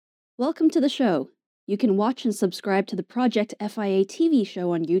Welcome to the show. You can watch and subscribe to the Project FIA TV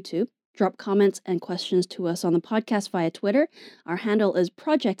show on YouTube. Drop comments and questions to us on the podcast via Twitter. Our handle is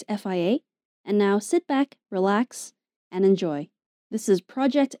Project FIA. And now sit back, relax, and enjoy. This is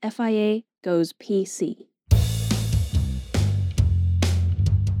Project FIA Goes PC.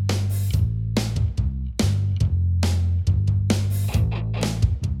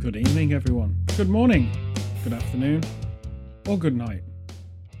 Good evening, everyone. Good morning, good afternoon, or good night.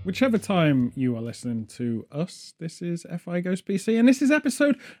 Whichever time you are listening to us, this is FI Goes PC, and this is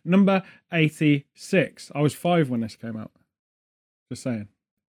episode number 86. I was 5 when this came out. Just saying.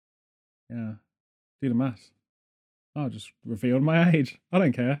 Yeah. Do the maths. I just revealed my age. I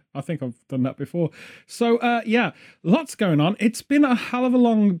don't care. I think I've done that before. So, yeah, lots going on. It's been a hell of a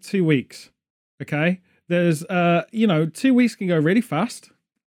long 2 weeks. Okay? There's, 2 weeks can go really fast,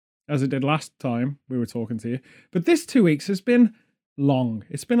 as it did last time we were talking to you. But this 2 weeks has been long.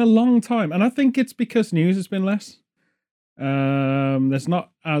 It's been a long time. And I think it's because news has been less. There's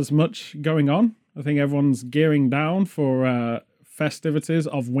not as much going on. I think everyone's gearing down for festivities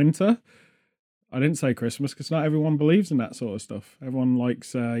of winter. I didn't say Christmas because not everyone believes in that sort of stuff. Everyone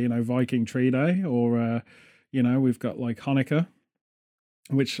likes, Viking Tree Day or, we've got like Hanukkah,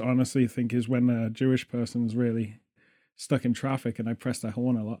 which I honestly think is when a Jewish person's really stuck in traffic and they press their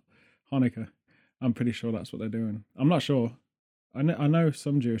horn a lot. Hanukkah. I'm pretty sure that's what they're doing. I'm not sure. I know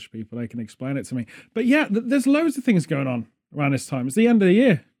some Jewish people, they can explain it to me. But yeah, there's loads of things going on around this time. It's the end of the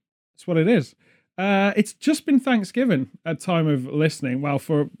year. That's what it is. It's just been Thanksgiving at time of listening. Well,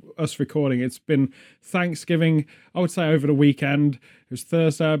 for us recording, it's been Thanksgiving, I would say over the weekend. It was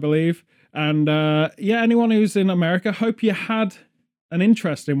Thursday, I believe. And anyone who's in America, hope you had an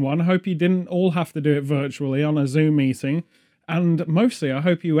interesting one. I hope you didn't all have to do it virtually on a Zoom meeting. And mostly, I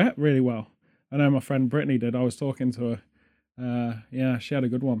hope you ate really well. I know my friend Brittany did. I was talking to her. She had a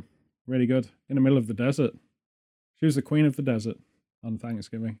good one. Really good. In the middle of the desert. She was the queen of the desert on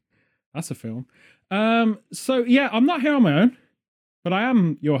Thanksgiving. That's a film. I'm not here on my own, but I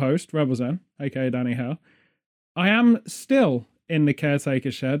am your host, Rebel Zen, aka Danny Hale. I am still in the caretaker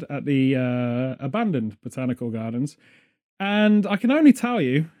shed at the abandoned botanical gardens. And I can only tell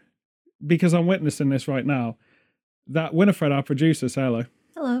you, because I'm witnessing this right now, that Winifred, our producer, say hello.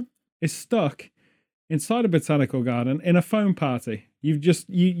 Hello. Is stuck inside a botanical garden in a foam party. You've just,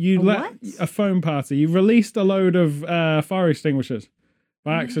 What? a foam party. You've released a load of fire extinguishers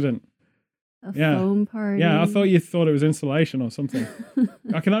by accident. A foam party? Yeah, I thought you thought it was insulation or something.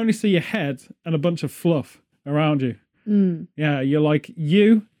 I can only see your head and a bunch of fluff around you. Mm. Yeah,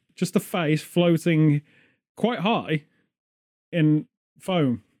 you're just a face floating quite high in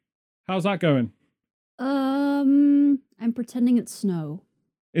foam. How's that going? I'm pretending it's snow.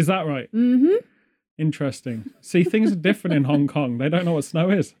 Is that right? Mm-hmm. Interesting. See, things are different in Hong Kong. They don't know what snow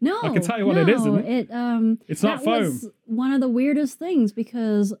is. No, I can tell you what it isn't. It's not foam. Was one of the weirdest things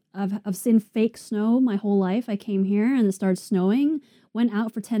because I've seen fake snow my whole life. I came here and it started snowing. Went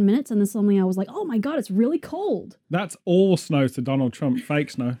out for 10 minutes and then suddenly I was like, oh my God, it's really cold. That's all snow to Donald Trump. Fake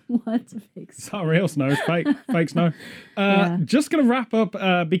snow. What? Fake It's snow? not real snow. It's fake snow. Yeah. Just going to wrap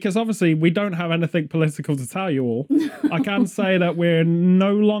up because obviously we don't have anything political to tell you all. I can say that we're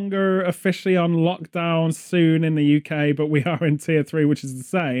no longer officially on lockdown soon in the UK, but we are in tier 3, which is the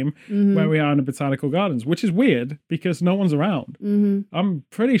same where we are in the botanical gardens, which is weird because no one's around. Mm-hmm. I'm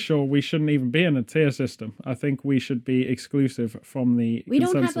pretty sure we shouldn't even be in a tier system. I think we should be exclusive from the We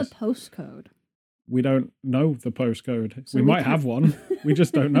consensus. don't have a postcode. We don't know the postcode. So we we might can't- have one. We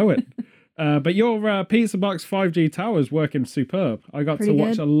just don't know it. But your Pizza Box 5G tower is working superb. I got Pretty to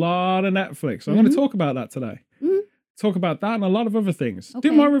watch good. a lot of Netflix. I'm going to talk about that today. Mhm. Talk about that and a lot of other things. Okay.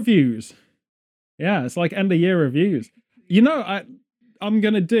 Do my reviews. Yeah, it's like end of year reviews. I'm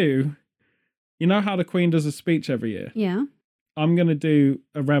going to do, how the Queen does a speech every year? Yeah. I'm going to do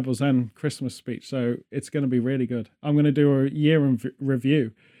a Rebel Zen Christmas speech, so it's going to be really good. I'm going to do a year in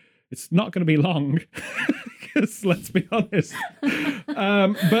review. It's not going to be long, because let's be honest.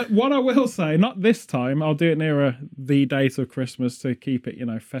 But what I will say, not this time, I'll do it nearer the date of Christmas to keep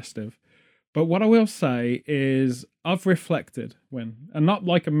it, festive. But what I will say is I've reflected and not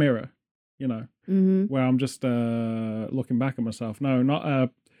like a mirror, Mm-hmm. where I'm just looking back at myself. No, not a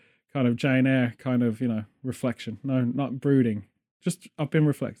kind of Jane Eyre kind of, reflection. No, not brooding. Just I've been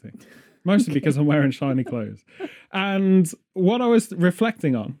reflecting. Mostly because I'm wearing shiny clothes. And what I was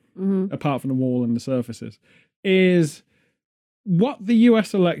reflecting on, apart from the wall and the surfaces, is what the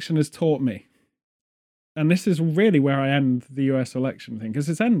US election has taught me. And this is really where I end the US election thing, because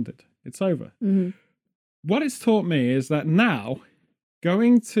it's ended. It's over. Mm-hmm. What it's taught me is that now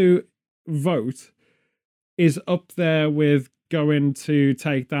going to vote is up there with going to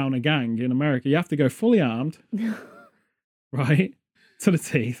take down a gang in America, you have to go fully armed, right? To the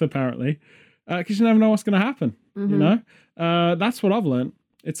teeth, apparently, because you never know what's going to happen, you know? That's what I've learned.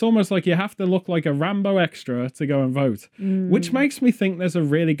 It's almost like you have to look like a Rambo extra to go and vote, which makes me think there's a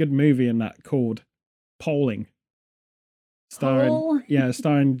really good movie in that called Polling.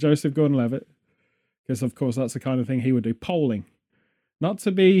 Starring Joseph Gordon-Levitt, because of course that's the kind of thing he would do. Polling. Not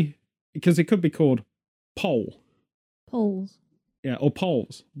to be, because it could be called poll. Polls. Yeah, or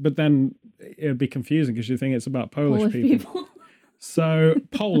polls. But then it'd be confusing because you think it's about Polish people. So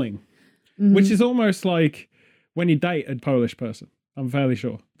polling, which is almost like when you date a Polish person. I'm fairly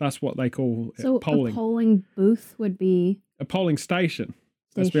sure that's what they call it, polling. A polling booth would be a polling station.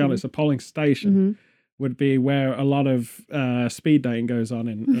 Let's be honest, a polling station would be where a lot of speed dating goes on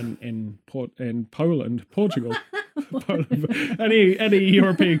in Poland, Portugal, Poland, any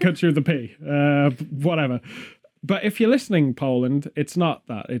European country with a P, whatever. But if you're listening, Poland, it's not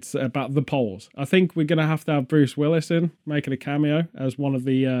that. It's about the polls. I think we're going to have Bruce Willis in, making a cameo as one of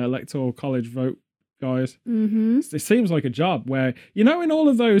the Electoral College vote guys. It seems like a job where, you know, in all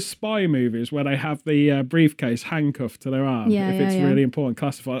of those spy movies where they have the briefcase handcuffed to their arm, if it's really important,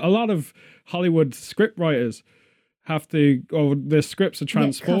 classified. A lot of Hollywood script writers have to, or the scripts are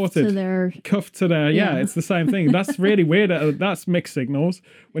transported, cuffed to their it's the same thing. That's really weird. That's mixed signals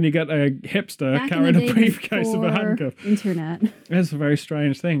when you get a hipster Back carrying a briefcase of a handcuff. Internet. It's a very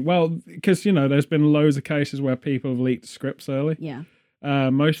strange thing. Well, because, you know, there's been loads of cases where people have leaked scripts early. Yeah.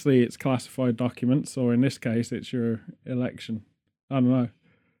 Mostly it's classified documents, or in this case, it's your election. I don't know.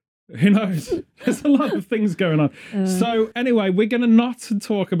 Who knows? There's a lot of things going on. So anyway, we're going to not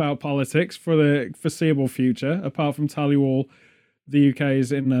talk about politics for the foreseeable future, apart from tell you all the UK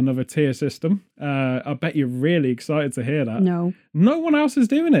is in another tier system. I bet you're really excited to hear that. No one else is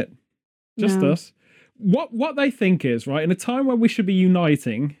doing it. Just us. What they think is, right, in a time where we should be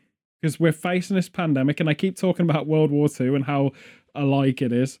uniting, because we're facing this pandemic, and I keep talking about World War II and how alike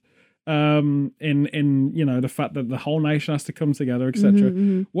it is, in you know, the fact that the whole nation has to come together,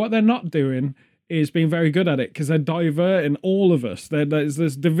 etc. What they're not doing is being very good at it, because they're diverting all of us. There's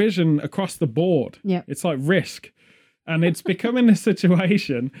this division across the board. It's like Risk, and it's becoming a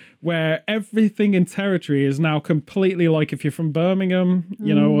situation where everything in territory is now completely like, if you're from Birmingham,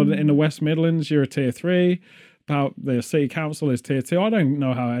 you know, or in the West Midlands, you're a tier 3. About the city council is tier 2. I don't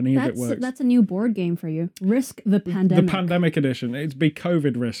know how any of it works. That's a new board game for you. Risk the pandemic. The pandemic edition. It'd be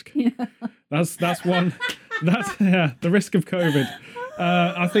COVID Risk. Yeah. That's one. That's the risk of COVID.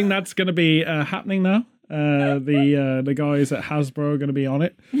 I think that's going to be happening now. The guys at Hasbro are going to be on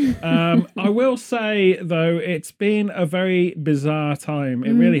it. I will say though, it's been a very bizarre time.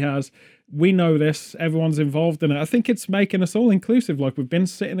 It really has. We know this. Everyone's involved in it. I think it's making us all inclusive. Like, we've been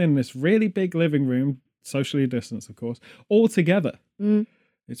sitting in this really big living room, socially distanced, of course, all together.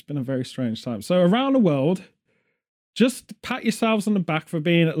 It's been a very strange time. So around the world, just pat yourselves on the back for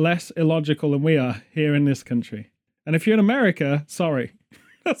being less illogical than we are here in this country. And if you're in America, sorry.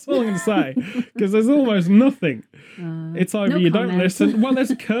 That's all I'm going to say, because there's almost nothing. It's either you don't listen. Well, there's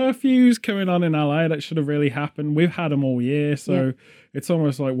curfews going on in LA that should have really happened. We've had them all year, so it's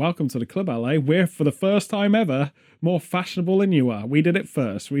almost like, welcome to the club, LA. We're, for the first time ever, more fashionable than you are. We did it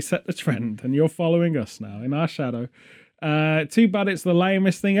first. We set the trend, and you're following us now in our shadow. Too bad it's the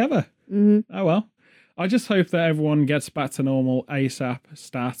lamest thing ever. Oh well. I just hope that everyone gets back to normal ASAP,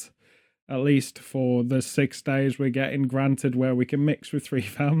 stat. At least for the 6 days we're getting granted where we can mix with 3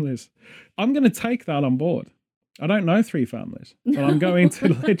 families. I'm going to take that on board. I don't know 3 families, but I'm going to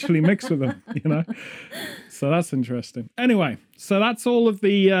literally mix with them, you know? So that's interesting. Anyway, so that's all of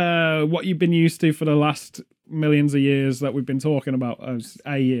the what you've been used to for the last millions of years that we've been talking about as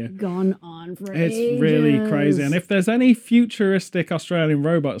a year. Gone on for It's ages. really crazy. And if there's any futuristic Australian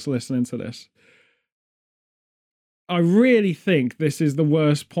robots listening to this, I really think this is the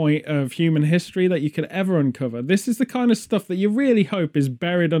worst point of human history that you could ever uncover. This is the kind of stuff that you really hope is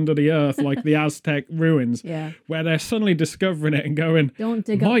buried under the earth, like the Aztec ruins, where they're suddenly discovering it and going, "Don't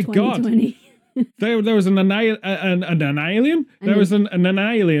dig my up 2020." God, there was an alien. There was an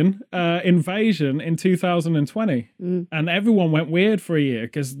alien invasion in 2020, and everyone went weird for a year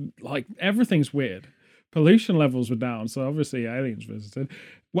because, like, everything's weird. Pollution levels were down, so obviously aliens visited.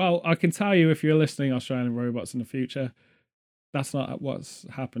 Well, I can tell you, if you're listening, Australian robots in the future, that's not what's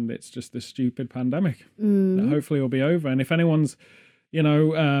happened. It's just this stupid pandemic that hopefully will be over. And if anyone's, you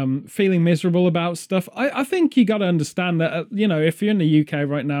know, feeling miserable about stuff, I think you got to understand that, you know, if you're in the UK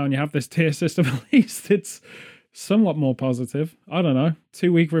right now and you have this tier system, at least it's somewhat more positive. I don't know.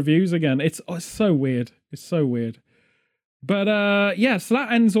 2-week reviews again. It's so weird. It's so weird. But yeah, so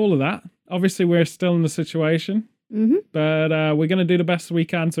that ends all of that. Obviously, we're still in the situation. but we're going to do the best we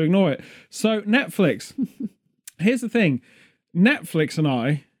can to ignore it. So Netflix, here's the thing. Netflix and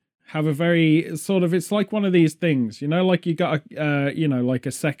I have a very sort of, it's like one of these things, you know, like you got a, like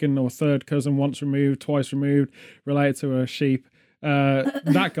a second or third cousin once removed, twice removed, related to a sheep.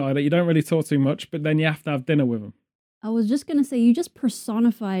 That guy that you don't really talk too much, but then you have to have dinner with him. I was just going to say, you just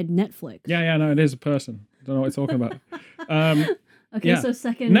personified Netflix. Yeah, no, it is a person. Don't know what you're talking about. Okay, so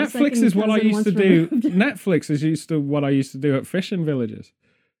second Netflix second is what I cousin used to once do. removed. Netflix is used to what I used to do at fishing villages.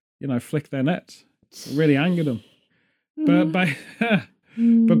 You know, flick their nets. It really angered them.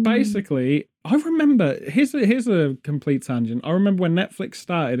 But basically, I remember. Here's a complete tangent. I remember when Netflix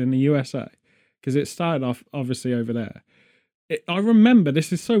started in the USA, because it started off obviously over there. I remember,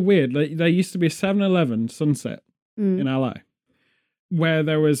 this is so weird. There used to be a 7-Eleven Sunset in LA, where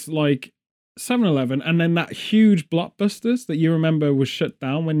there was like 7-Eleven, and then that huge Blockbusters that you remember was shut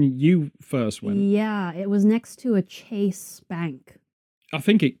down when you first went. Yeah, it was next to a Chase Bank. I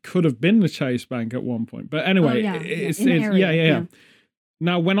think it could have been the Chase Bank at one point, but anyway, yeah.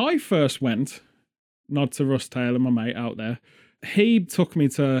 Now, when I first went, nod to Russ Taylor, my mate out there, he took me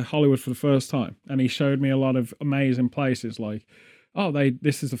to Hollywood for the first time, and he showed me a lot of amazing places like,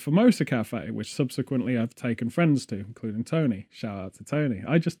 this is the Formosa Cafe, which subsequently I've taken friends to, including Tony. Shout out to Tony.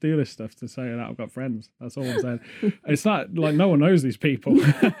 I just do this stuff to say that I've got friends. That's all I'm saying. It's not like no one knows these people.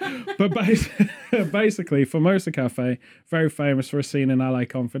 But basically, Formosa Cafe, very famous for a scene in LA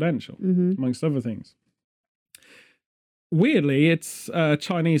Confidential, amongst other things. Weirdly, it's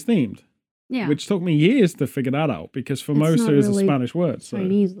Chinese themed. Yeah. Which took me years to figure that out, because Formosa is a Spanish word. So.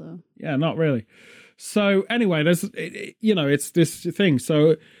 Chinese, though. Yeah, not really. So anyway, it's this thing.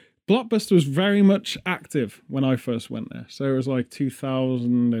 So Blockbuster was very much active when I first went there. So it was like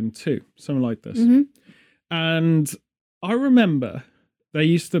 2002, something like this. And I remember there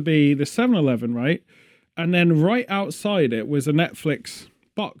used to be the 7-Eleven, right? And then right outside it was a Netflix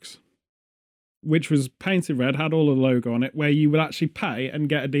box, which was painted red, had all the logo on it, where you would actually pay and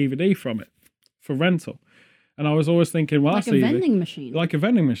get a DVD from it for rental. And I was always thinking, well, like that's a easy. vending machine. Like a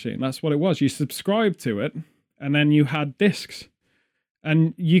vending machine. That's what it was. You subscribed to it, and then you had discs.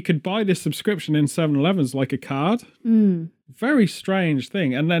 And you could buy this subscription in 7-Elevens like a card. Very strange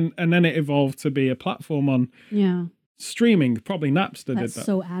thing. And then it evolved to be a platform on streaming. Probably Napster did that. That's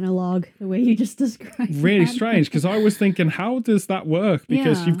so analog, the way you just described Really that. strange, because I was thinking, how does that work?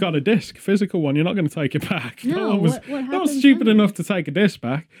 Because you've got a disc, physical one, you're not going to take it back. No, what was stupid enough to take a disc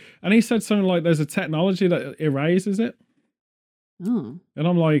back. And he said something like, there's a technology that erases it. Oh. And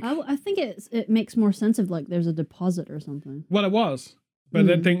I'm like... I think it makes more sense if like there's a deposit or something. Well, it was. But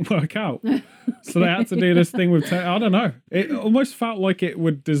it didn't work out. So they had to do this thing with... I don't know. It almost felt like it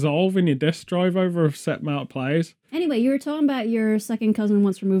would dissolve in your disk drive over a set amount of plays. Anyway, you were talking about your second cousin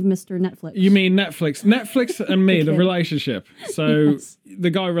once removed, Mr. Netflix. You mean Netflix. Netflix and me, the relationship. So the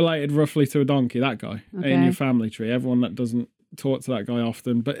guy related roughly to a donkey, that guy, in your family tree. Everyone that doesn't talk to that guy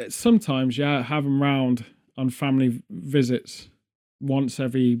often. But sometimes, have him round on family visits once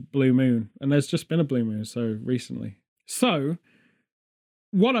every blue moon. And there's just been a blue moon, so recently. So...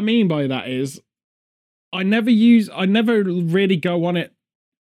 what I mean by that is I never really go on it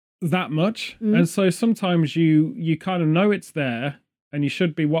that much. And so sometimes you kind of know it's there and you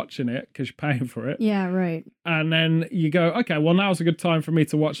should be watching it because you're paying for it. Yeah, right. And then you go, okay, well, now's a good time for me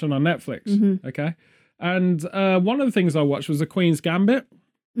to watch it on Netflix. Okay. And one of the things I watched was The Queen's Gambit,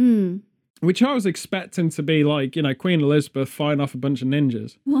 which I was expecting to be like, Queen Elizabeth fighting off a bunch of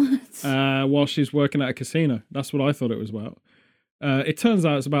ninjas while she's working at a casino. That's what I thought it was about. It turns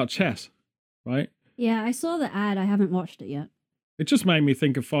out it's about chess, right? Yeah, I saw the ad. I haven't watched it yet. It just made me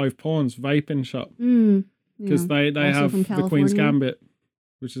think of Five Pawns vaping shop. Because they Also have from the Queen's California? Gambit,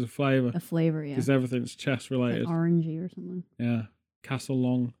 which is a flavour. A flavor, yeah. Because everything's chess related. Like orangey or something. Yeah. Castle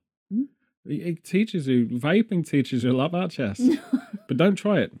Long. It teaches you, vaping teaches you a lot about chess. But don't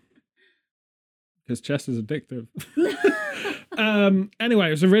try it. Because chess is addictive. Anyway,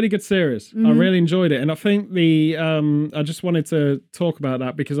 it was a really good series. I really enjoyed it. And I think I just wanted to talk about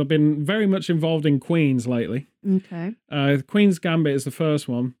that because I've been very much involved in Queens lately. Okay. Queen's Gambit is the first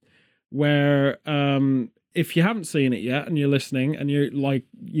one where if you haven't seen it yet and you're listening and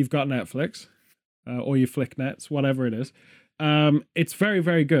you've got Netflix or you flick nets, whatever it is, it's very,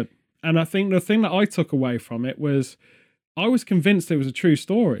 very good. And I think the thing that I took away from it was I was convinced it was a true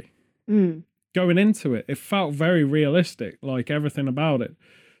story. Going into it, it felt very realistic, like everything about it.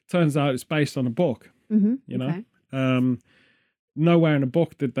 Turns out it's based on a book, you know? Okay. Nowhere in a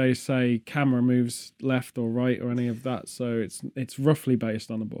book did they say camera moves left or right or any of that, so it's roughly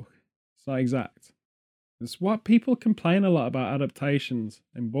based on a book. It's not exact. It's what people complain a lot about adaptations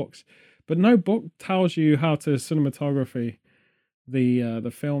in books. but no book tells you how to cinematography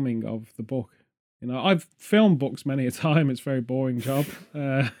the filming of the book. You know, I've filmed books many a time. It's a very boring job.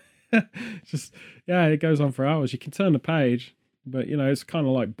 Just it goes on for hours. You can turn the page, but you know, it's kind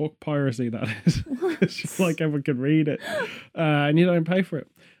of like book piracy. That is, it's just like everyone can read it, and you don't pay for it.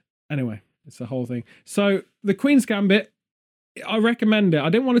 Anyway, it's the whole thing. So the Queen's Gambit, I recommend it. I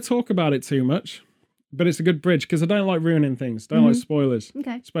didn't want to talk about it too much, but it's a good bridge because I don't like ruining things. Don't like spoilers.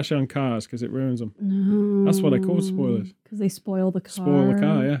 Okay. Especially on cars because it ruins them. No. That's what I call spoilers. Because they spoil the car. Spoil the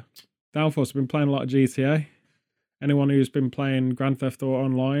car, yeah. Downforce have been playing a lot of GTA. Anyone who's been playing Grand Theft Auto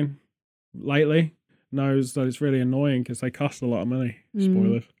Online lately knows that it's really annoying because they cost a lot of money.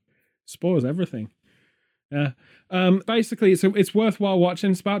 Spoilers. Spoils everything. Yeah. Basically, it's worthwhile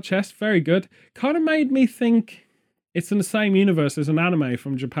watching. It's about chess. Very good. Kind of made me think it's in the same universe as an anime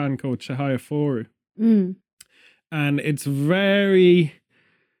from Japan called Chihaya Foru. And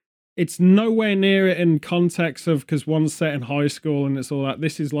it's nowhere near it in context of, because one's set in high school and it's all that.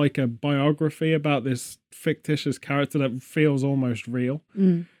 This is like a biography about this fictitious character that feels almost real.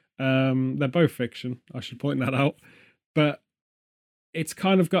 They're both fiction, I should point that out. But it's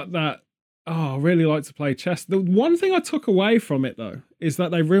kind of got that, I really like to play chess. The one thing I took away from it, though, is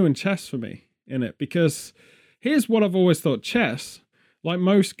that they ruined chess for me in it. Because here's what I've always thought. Chess, like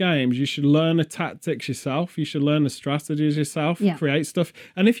most games, you should learn the tactics yourself. You should learn the strategies yourself, create stuff.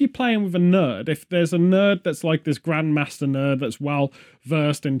 And if you're playing with a nerd, if there's a nerd that's like this grandmaster nerd that's well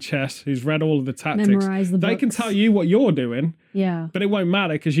versed in chess, who's read all of the tactics, Memorize the they can books. tell you what you're doing, but it won't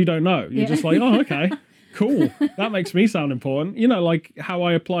matter because you don't know. You're just like, oh, okay, cool. That makes me sound important. You know, like how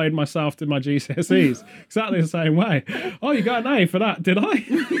I applied myself to my GCSEs. Exactly the same way. Oh, you got an A for that, did I?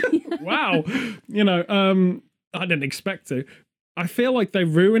 Wow. You know, I didn't expect to. I feel like they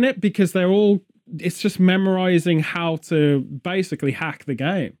ruin it because it's just memorizing how to basically hack the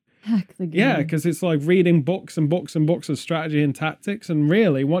game. Hack the game. Yeah, because it's like reading books and books and books of strategy and tactics. And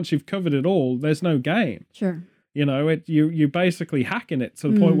really, once you've covered it all, there's no game. Sure. You know, you're basically hacking it to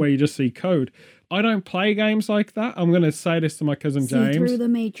the point where you just see code. I don't play games like that. I'm going to say this to my cousin James. See through the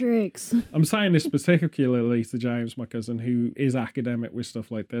matrix. I'm saying this particularly to James, my cousin, who is academic with stuff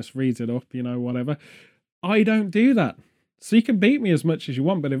like this, reads it up, you know, whatever. I don't do that. So you can beat me as much as you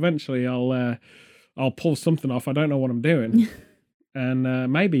want, but eventually I'll pull something off. I don't know what I'm doing.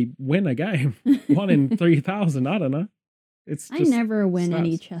 And maybe win a game. 1 in 3,000, I don't know. It's I just never win stats.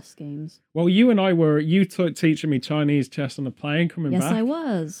 any chess games. Well, you took teaching me Chinese chess on the plane coming Yes, back. I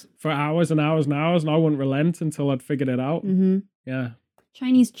was. For hours and hours and hours, and I wouldn't relent until I'd figured it out. Yeah.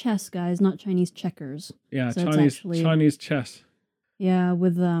 Chinese chess, guys, not Chinese checkers. Yeah, So it's Chinese chess. Yeah,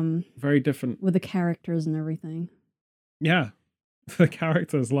 with Very different. with the characters and everything. Yeah. The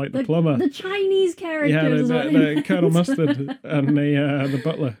characters like the plumber. The Chinese characters. Yeah, is what the Colonel Mustard and the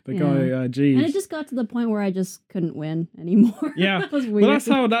butler, the guy Jeeves. And it just got to the point where I just couldn't win anymore. Yeah, That was weird.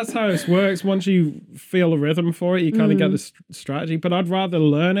 well, that's how it works. Once you feel a rhythm for it, you kind of get the strategy. But I'd rather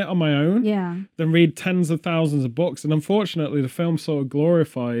learn it on my own than read tens of thousands of books. And unfortunately, the film sort of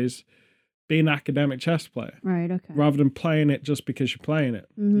glorifies being an academic chess player, Right. Okay. rather than playing it just because you're playing it.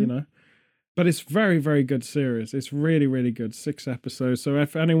 You know. But it's very, very good series. It's really, really good. 6 episodes. So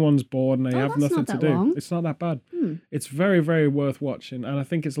if anyone's bored and they have that's nothing not to that do, long. it's not that bad. It's very, very worth watching. And I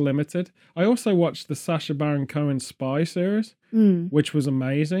think it's limited. I also watched the Sacha Baron Cohen Spy series, which was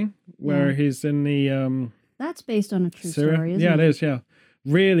amazing, where he's in the... That's based on a true Syria. story, isn't Yeah, it? it is, yeah.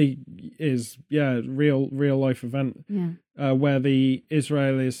 Really is, real life event. Yeah. Where the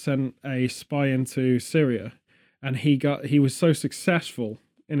Israelis sent a spy into Syria. And he was so successful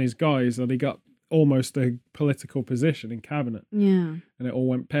in his guise that he got almost a political position in cabinet. Yeah. And it all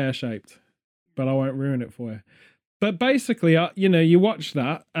went pear-shaped. But I won't ruin it for you. But basically, you watch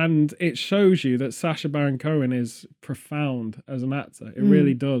that and it shows you that Sacha Baron Cohen is profound as an actor. It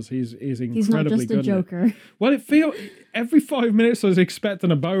really does. He's incredibly He's not just good. a joker. Well, it feels every 5 minutes I was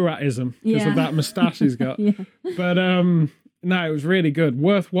expecting a Borat-ism because of that moustache he's got. But no, it was really good.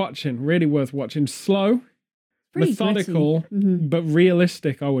 Worth watching. Really worth watching. Slow. Pretty Methodical, but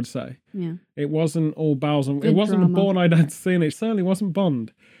realistic, I would say. Yeah. It wasn't all bells and... Good It wasn't drama. a Bourne Identity, and it certainly wasn't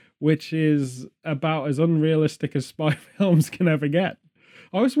Bond, which is about as unrealistic as spy films can ever get.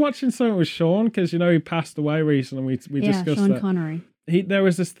 I was watching something with Sean, because, he passed away recently, we discussed Sean that. Connery. There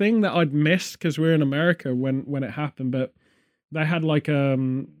was this thing that I'd missed, because we were in America when it happened, but they had like a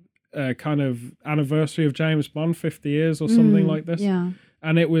kind of anniversary of James Bond, 50 years or something like this. Yeah.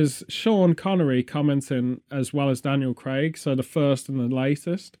 And it was Sean Connery commenting as well as Daniel Craig, so the first and the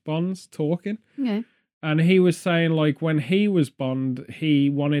latest Bonds talking. Okay. And he was saying, like, when he was Bond, he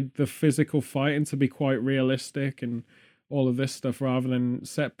wanted the physical fighting to be quite realistic and all of this stuff rather than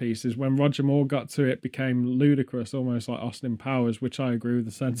set pieces. When Roger Moore got to it, became ludicrous, almost like Austin Powers, which I agree with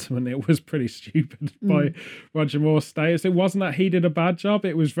the sentiment. It was pretty stupid by Roger Moore's status. It wasn't that he did a bad job.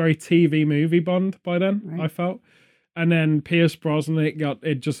 It was very TV movie Bond by then, Right. I felt. And then Pierce Brosnan,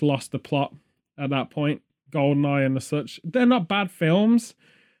 it just lost the plot at that point. GoldenEye and the such. They're not bad films.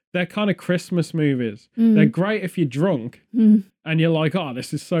 They're kind of Christmas movies. They're great if you're drunk and you're like, oh,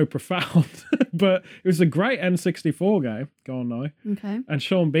 this is so profound. But it was a great N64 game, GoldenEye. Okay. And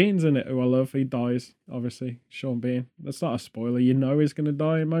Sean Bean's in it, who I love. He dies, obviously. Sean Bean. That's not a spoiler. You know he's going to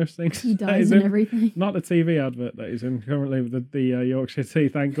die in most things. He that dies he's in everything. Not the TV advert that he's in currently with the Yorkshire tea,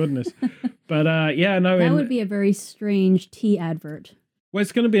 thank goodness. But yeah, no. That would be a very strange tea advert. Well,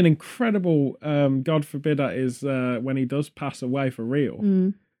 it's going to be an incredible, God forbid that is when he does pass away for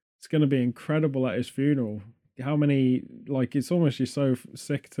real. It's going to be incredible at his funeral. How many, like, it's almost you're so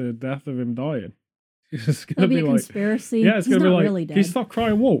sick to death of him dying. It's going to It'll be be a like, conspiracy. yeah, it's He's going to be not like, really can you dead. stop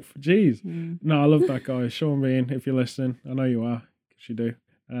crying wolf? Jeez. Mm. No, I love that guy. Sean Bean, if you're listening, I know you are, because you do.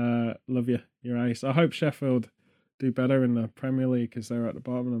 Love you. You're ace. I hope Sheffield do better in the Premier League because they're at the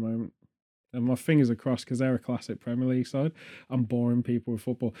bottom at the moment. And my fingers are crossed because they're a classic Premier League side. I'm boring people with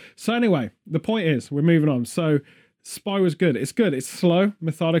football. So anyway, the point is, we're moving on. So Spy was good. It's good. It's slow,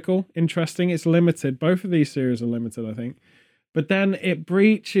 methodical, interesting. It's limited. Both of these series are limited, I think. But then it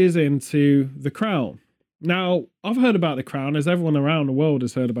breaches into The Crown. Now, I've heard about The Crown, as everyone around the world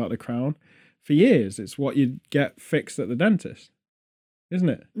has heard about The Crown for years. It's what you get fixed at the dentist, isn't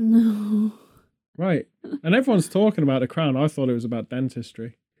it? No. Right. And everyone's talking about The Crown. I thought it was about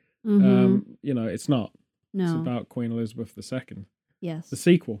dentistry. You know, it's not. No. It's about Queen Elizabeth II. Yes. The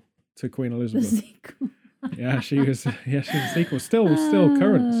sequel to Queen The Elizabeth. sequel. Yeah, she was a sequel. Still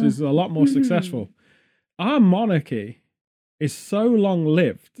current. She's a lot more successful. Our monarchy is so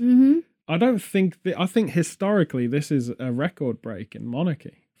long-lived. I don't think I think historically this is a record break in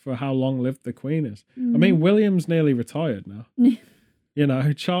monarchy for how long-lived the Queen is. I mean, William's nearly retired now. You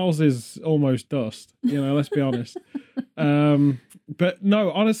know, Charles is almost dust. You know, let's be honest. But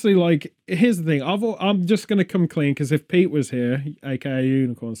no, honestly, like, here's the thing. I'm just going to come clean because if Pete was here, aka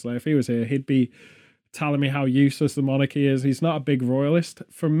Unicorn Slayer, if he was here, he'd be telling me how useless the monarchy is. He's not a big royalist.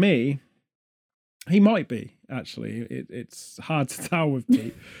 For me, he might be, actually. It's hard to tell with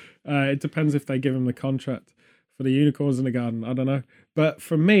Pete. It depends if they give him the contract for the Unicorns in the Garden. I don't know. But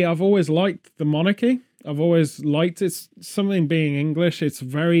for me, I've always liked the monarchy. I've always liked it's something being English. It's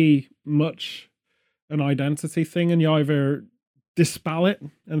very much an identity thing, and you either dispel it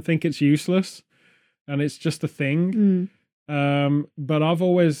and think it's useless and it's just a thing. But I've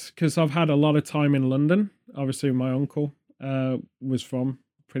always, because I've had a lot of time in London. Obviously, my uncle was from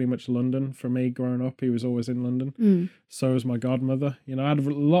pretty much London. For me, growing up, he was always in London. So was my godmother. You know, I had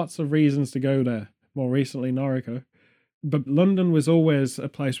lots of reasons to go there. More recently, Norwich. But London was always a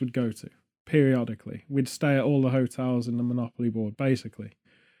place we'd go to periodically. We'd stay at all the hotels in the Monopoly board, basically,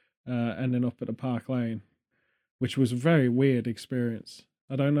 ending up at the Park Lane, which was a very weird experience.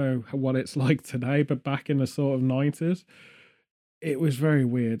 I don't know what it's like today, but back in the sort of 90s, it was very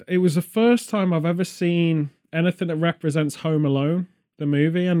weird. It was the first time I've ever seen anything that represents Home Alone, the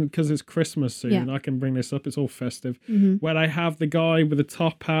movie, and because it's Christmas soon, I can bring this up. It's all festive. Where they have the guy with the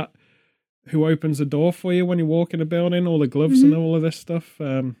top hat who opens the door for you when you walk in a building, all the gloves and all of this stuff,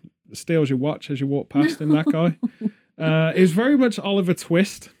 steals your watch as you walk past him, that guy. It's very much Oliver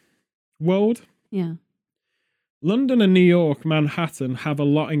Twist world. Yeah. London and New York, Manhattan, have a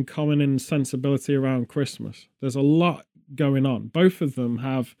lot in common in sensibility around Christmas. There's a lot going on. Both of them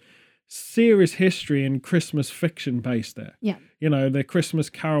have serious history in Christmas fiction based there. Yeah. You know, the Christmas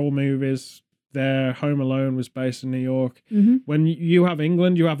Carol movies, their Home Alone was based in New York. When you have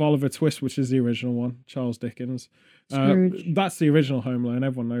England, you have Oliver Twist, which is the original one, Charles Dickens. Scrooge. That's the original Home Alone.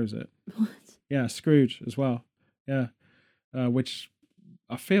 Everyone knows it. What? Yeah, Scrooge as well. Yeah. Which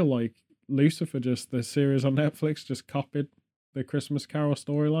I feel like Lucifer, just the series on Netflix, just copied the Christmas Carol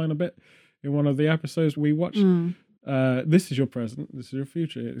storyline a bit in one of the episodes we watched. This is your present, this is your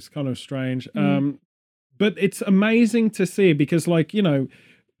future. It's kind of strange. But it's amazing to see because, like, you know,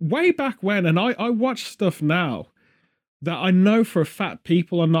 way back when, and I watch stuff now that I know for a fact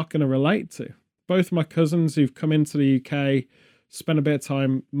people are not going to relate to. Both my cousins who've come into the UK, spent a bit of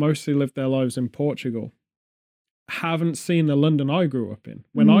time, mostly lived their lives in Portugal, haven't seen the London I grew up in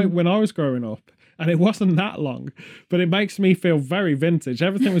when I was growing up, and it wasn't that long, but it makes me feel very vintage.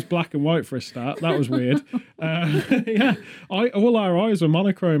 Everything was black and white for a start. That was weird. Yeah, all our eyes were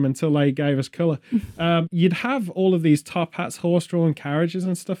monochrome until they gave us colour. You'd have all of these top hats, horse-drawn carriages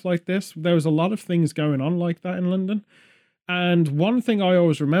and stuff like this. There was a lot of things going on like that in London. And one thing I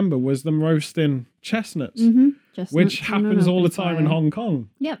always remember was them roasting chestnuts, Chestnuts which on an happens all the open time in fire. Hong Kong.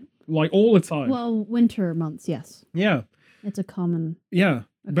 Yep. Like all the time. Well, winter months, yes. Yeah. It's a common. Yeah.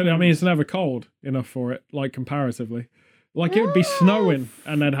 But I mean, it's never cold enough for it, like comparatively. Like it would be snowing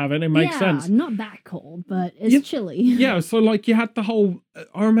and they'd have it. It makes sense. Not that cold, but it's chilly. Yeah. So like you had the whole,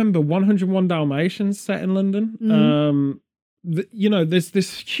 I remember 101 Dalmatians set in London. You know, there's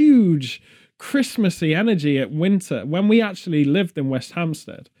this huge Christmassy energy at winter. When we actually lived in West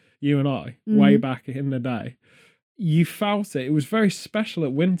Hampstead, you and I, way back in the day, you felt it. It was very special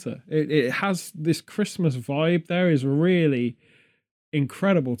at winter. It has this Christmas vibe there is really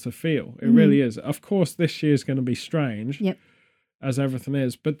incredible to feel. It really is. Of course, this year's going to be strange, as everything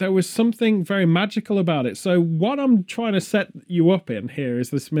is, but there was something very magical about it. So what I'm trying to set you up in here is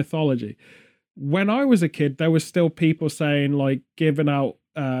this mythology. When I was a kid, there was still people saying, like, giving out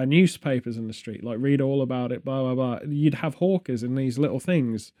newspapers in the street, like, read all about it, blah, blah, blah. You'd have hawkers in these little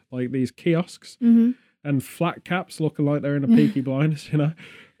things, like these kiosks, and flat caps looking like they're in a Peaky Blinders, you know.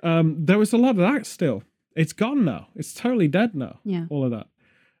 There was a lot of that still. It's gone now. It's totally dead now, all of that.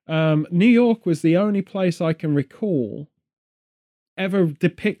 New York was the only place I can recall ever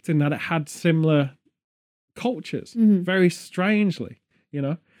depicting that it had similar cultures, very strangely, you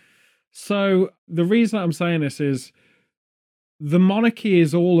know. So the reason I'm saying this is the monarchy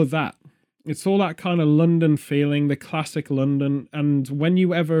is all of that. It's all that kind of London feeling, the classic London. And when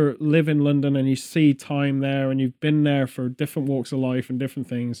you ever live in London and you see time there and you've been there for different walks of life and different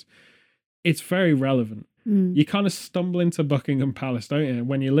things, it's very relevant. You kind of stumble into Buckingham Palace, don't you,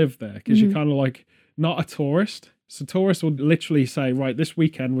 when you live there, because you're kind of like not a tourist. So tourists would literally say, right, this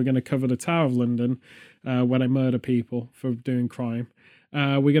weekend we're going to cover the Tower of London where they murder people for doing crime.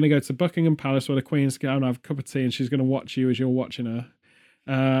 We're going to go to Buckingham Palace where the Queen's going to have a cup of tea and she's going to watch you as you're watching her.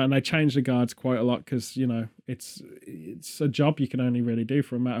 And they change the guards quite a lot because, you know, it's a job you can only really do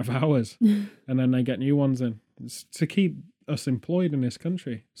for a matter of hours. And then they get new ones in. It's to keep us employed in this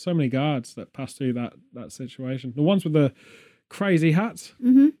country. So many guards that pass through that situation. The ones with the crazy hats,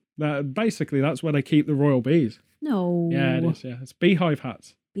 that basically that's where they keep the royal bees. No. Yeah, it is. Yeah, it's beehive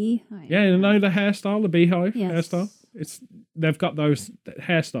hats. Beehive. Yeah, you know the hairstyle, the beehive hairstyle. Yes. They've got those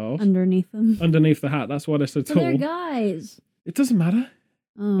hairstyles Underneath them. underneath the hat. That's why they're so But tall. they're guys. It doesn't matter.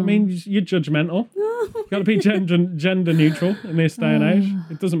 Oh. I mean, you're judgmental. You've got to be gender neutral in this day and age.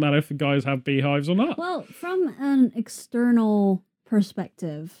 It doesn't matter if the guys have beehives or not. Well, from an external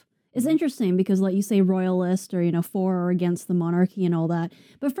perspective, it's interesting because, like you say, royalist or, you know, for or against the monarchy and all that.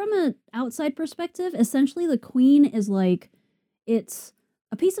 But from an outside perspective, essentially the Queen is like, it's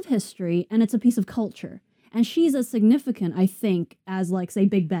a piece of history and it's a piece of culture. And she's as significant, I think, as, like, say,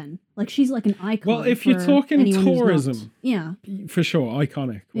 Big Ben. Like, she's like an icon. Well, if you're talking tourism, yeah, for sure,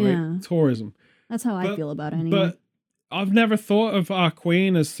 iconic, right? Yeah. Tourism. That's how I feel about it anyway. But I've never thought of our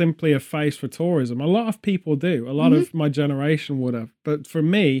Queen as simply a face for tourism. A lot of people do. A lot of my generation would have. But for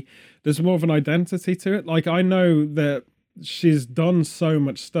me, there's more of an identity to it. Like, I know that she's done so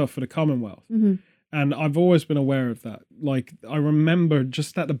much stuff for the Commonwealth. And I've always been aware of that. Like, I remember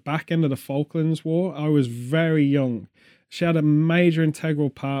just at the back end of the Falklands War, I was very young. She had a major integral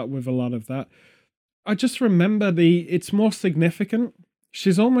part with a lot of that. I just remember it's more significant.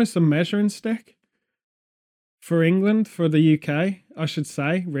 She's almost a measuring stick for England, for the UK, I should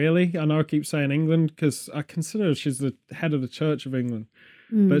say, really. I know I keep saying England because I consider she's the head of the Church of England,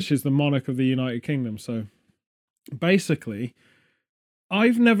 but she's the monarch of the United Kingdom. So basically,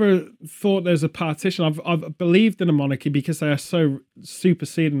 I've never thought there's a partition. I've believed in a monarchy because they are so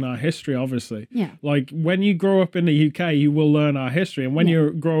superseding our history, obviously. Yeah. Like, when you grow up in the UK, you will learn our history. And when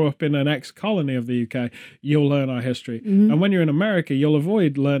you grow up in an ex-colony of the UK, you'll learn our history. And when you're in America, you'll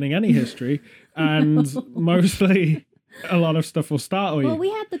avoid learning any history. And mostly a lot of stuff will startle you. Well, we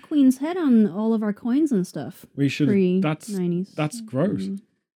had the Queen's head on all of our coins and stuff. We should. Pre-90s. That's gross.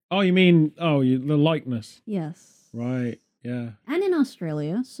 Oh, you mean, the likeness. Yes. Right. Yeah. And in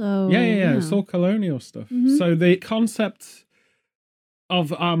Australia, so... Yeah. It's all colonial stuff. So the concept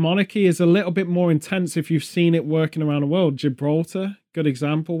of our monarchy is a little bit more intense if you've seen it working around the world. Gibraltar, good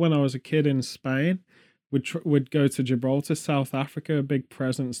example. When I was a kid in Spain, would go to Gibraltar. South Africa, a big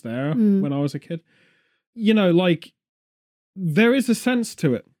presence there when I was a kid. You know, like, there is a sense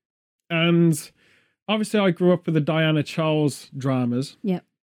to it. And obviously I grew up with the Diana Charles dramas. Yep.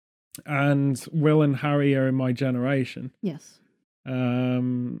 And Will and Harry are in my generation. Yes.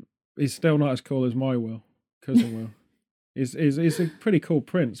 He's still not as cool as my Will, cousin Will. He's a pretty cool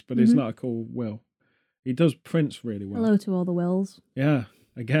prince, but he's not a cool Will. He does Prince really well. Hello to all the Wills. Yeah,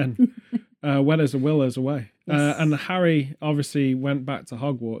 again. Where there's a will, there's a way. Yes. And Harry obviously went back to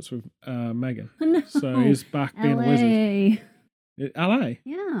Hogwarts with Meghan. No. So he's back being a wizard. LA?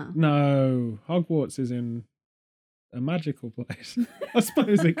 Yeah. No, Hogwarts is in a magical place. I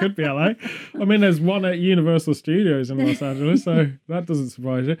suppose it could be LA. I mean, there's one at Universal Studios in Los Angeles, so that doesn't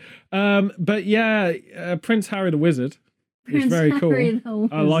surprise you. But yeah, Prince Harry the Wizard is very Harry cool.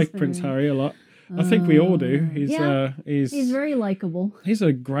 the I like Wizard. Prince Harry a lot. I think we all do. He's very likable. He's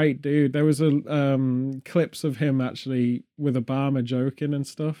a great dude. There was a clips of him actually with Obama joking and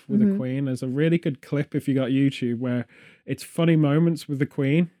stuff with the Queen. There's a really good clip if you got YouTube where it's funny moments with the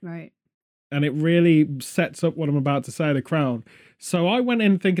Queen. Right. And it really sets up what I'm about to say, the crown. So I went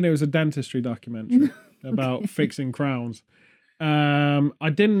in thinking it was a dentistry documentary about fixing crowns. I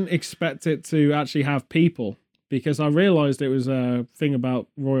didn't expect it to actually have people, because I realized it was a thing about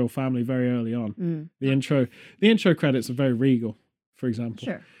royal family very early on. The intro credits are very regal, for example.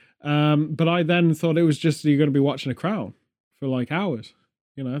 Sure. But I then thought it was just you're going to be watching a crown for like hours.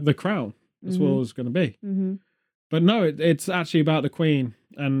 You know, the crown. That's what it was going to be. But no, it's actually about the Queen,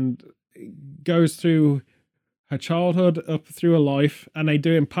 and it goes through her childhood up through her life, and they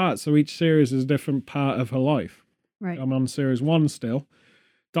do in parts. So each series is a different part of her life. Right. I'm on series 1 still.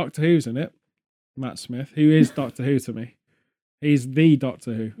 Doctor Who's in it. Matt Smith, who is Doctor Who to me. He's the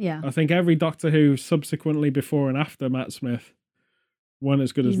Doctor Who. Yeah. I think every Doctor Who subsequently before and after Matt Smith weren't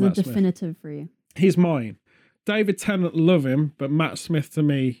as good as Matt He's Smith. the definitive for you. He's mine. David Tennant, love him, but Matt Smith to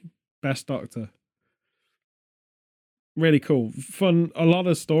me, best Doctor. Really cool. Fun. A lot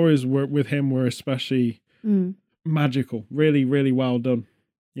of stories with him were especially magical. Really, really well done.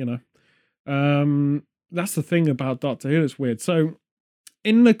 You know? That's the thing about Doctor Who that's weird. So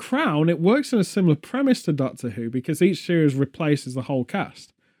in The Crown, it works in a similar premise to Doctor Who because each series replaces the whole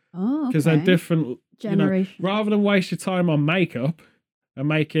cast. Oh, okay. Because they're different. Generation. You know, rather than waste your time on makeup and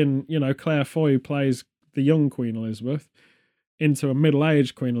making, Claire Foy, who plays the young Queen Elizabeth, into a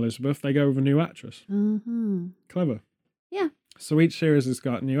middle-aged Queen Elizabeth, they go with a new actress. Clever. Yeah. So each series has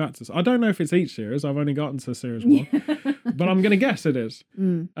got new actors. I don't know if it's each series. I've only gotten to series 1. But I'm going to guess it is.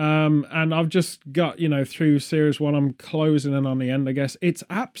 And I've just got, through series 1, I'm closing in on the end, I guess. It's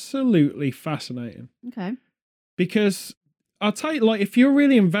absolutely fascinating. Okay. Because I'll tell you, if you're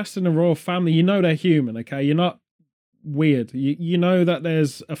really invested in a royal family, you know they're human, okay? You're not weird. You know that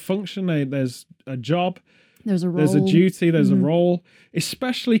there's a function, there's a job. There's a role. There's a duty, there's a role,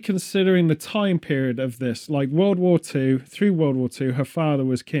 especially considering the time period of this. Like World War II, through World War II, her father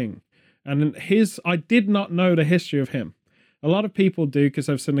was king. And I did not know the history of him. A lot of people do because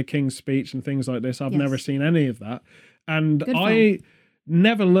I've seen the King's Speech and things like this. I've never seen any of that. And I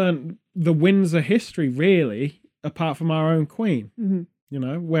never learned the Windsor history, really, apart from our own Queen.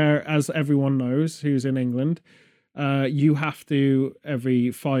 Where, as everyone knows who's in England, you have to,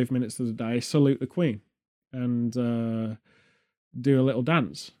 every 5 minutes of the day, salute the Queen. And do a little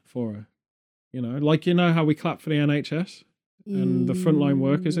dance for her. How we clap for the NHS and the frontline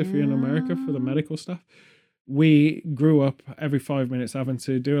workers if you're in America for the medical stuff. We grew up every 5 minutes having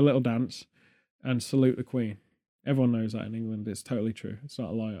to do a little dance and salute the Queen. Everyone knows that in England. It's totally true. It's not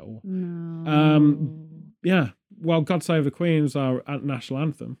a lie at all. No. Yeah. Well, God Save the Queen is our national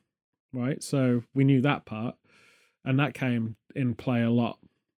anthem, right? So we knew that part. And that came in play a lot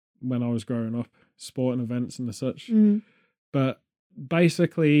when I was growing up. Sporting events and the such. But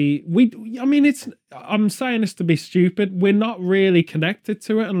basically, I'm saying this to be stupid. We're not really connected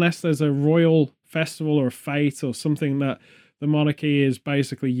to it unless there's a royal festival or a fete or something that the monarchy is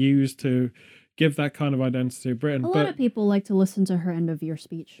basically used to give that kind of identity to Britain. A lot of people like to listen to her end of year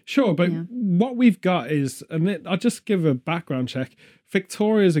speech. Sure, but what we've got is, I'll just give a background check.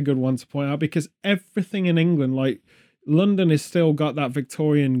 Victoria is a good one to point out because everything in England, London has still got that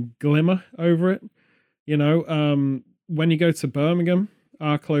Victorian glimmer over it. When you go to Birmingham,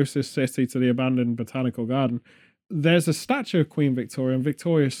 our closest city to the abandoned botanical garden, there's a statue of Queen Victoria in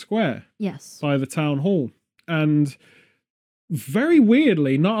Victoria Square. Yes. By the town hall. And very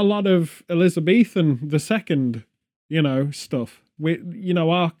weirdly, not a lot of Elizabethan II, stuff.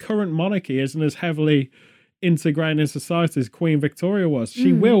 Our current monarchy isn't as heavily integrated in society as Queen Victoria was.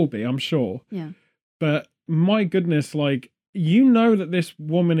 She will be, I'm sure. Yeah. But my goodness, that this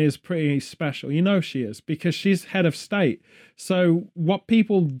woman is pretty special. She is because she's head of state. So what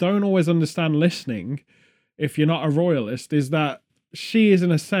people don't always understand listening, if you're not a royalist, is that she is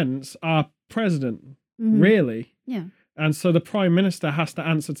in a sense our president, really. Yeah. And so the prime minister has to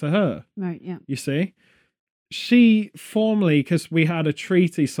answer to her. Right, yeah. You see? She formally, because we had a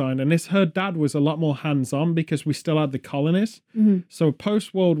treaty signed, and her dad was a lot more hands-on because we still had the colonies. So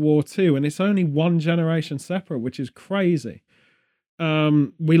post-World War II, and it's only one generation separate, which is crazy.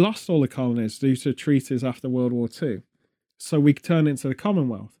 we lost all the colonies due to treaties after World War II. So we turned into the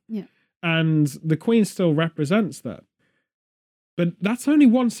Commonwealth. Yeah. And the Queen still represents that. But that's only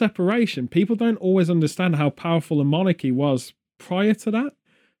one separation. People don't always understand how powerful the monarchy was prior to that.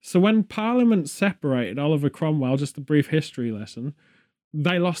 So when Parliament separated, Oliver Cromwell, just a brief history lesson,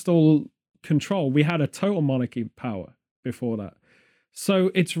 they lost all control. We had a total monarchy power before that. So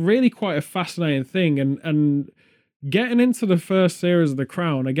it's really quite a fascinating thing. And getting into the first series of The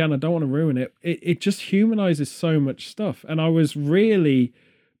Crown, again, I don't want to ruin it. It just humanizes so much stuff. And I was really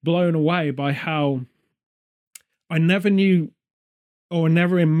blown away by how I never knew or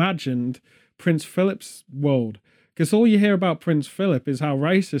never imagined Prince Philip's world. Because all you hear about Prince Philip is how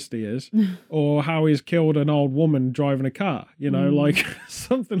racist he is, or how he's killed an old woman driving a car, like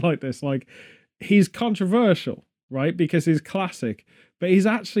something like this. Like, he's controversial, right? Because he's classic, but he's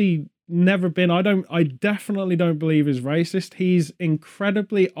actually never been, I definitely don't believe he's racist. He's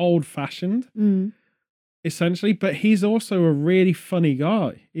incredibly old fashioned, essentially, but he's also a really funny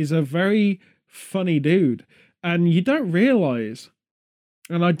guy. He's a very funny dude. And you don't realize,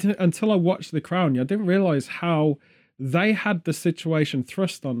 and until I watched The Crown, I didn't realize how they had the situation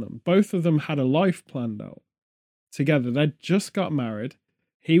thrust on them. Both of them had a life planned out together. They'd just got married.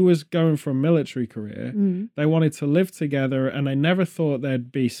 He was going for a military career. They wanted to live together, and they never thought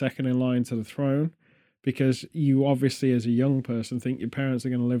they'd be second in line to the throne, because you obviously, as a young person, think your parents are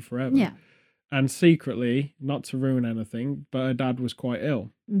going to live forever. Yeah. And secretly, not to ruin anything, but her dad was quite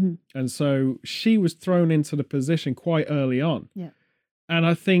ill. And so she was thrown into the position quite early on. Yeah. And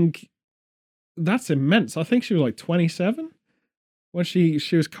I think that's immense. I think she was like 27 when she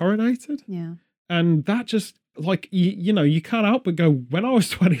was coronated. Yeah. And that just, like, you can't help but go, when I was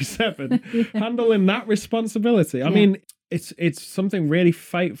 27, handling that responsibility. I mean, it's something really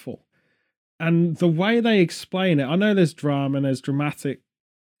fateful. And the way they explain it, I know there's drama and there's dramatic,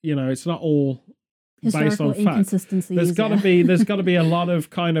 it's not all based on fact. Inconsistencies. There's got to be a lot of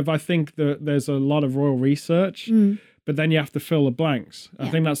kind of, I think that there's a lot of royal research. But then you have to fill the blanks. I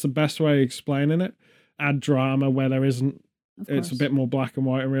think that's the best way of explaining it. Add drama where there isn't. It's a bit more black and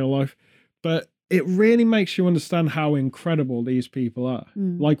white in real life. But it really makes you understand how incredible these people are.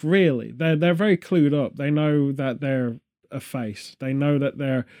 Like, really, they're very clued up. They know that they're a face. They know that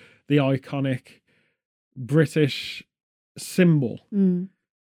they're the iconic British symbol.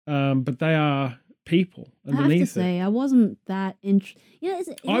 But they are people underneath I have to say, I wasn't that interested.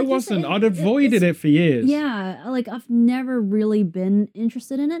 I wasn't. I'd avoided it for years. Yeah, like, I've never really been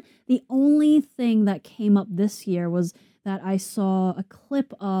interested in it. The only thing that came up this year was that I saw a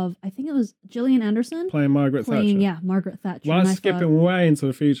clip of, I think it was Gillian Anderson playing Margaret Thatcher. Yeah, Margaret Thatcher. Well, that's skipping way into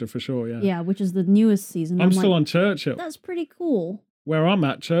the future for sure. Yeah. Yeah, which is the newest season. I'm still on Churchill. That's pretty cool. Where I'm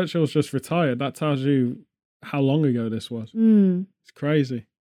at, Churchill's just retired. That tells you how long ago this was. It's crazy.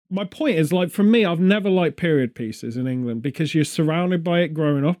 My point is, like, for me, I've never liked period pieces in England because you're surrounded by it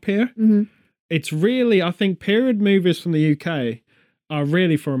growing up here. It's really, I think period movies from the UK are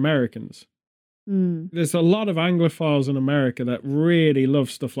really for Americans. There's a lot of Anglophiles in America that really love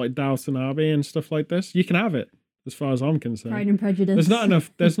stuff like Downton Abbey and stuff like this. You can have it, as far as I'm concerned. Pride and Prejudice.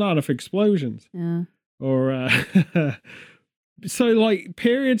 There's not enough explosions. Yeah. Or so, like,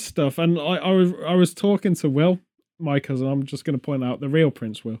 period stuff. And I was talking to Will, my cousin. I'm just going to point out the real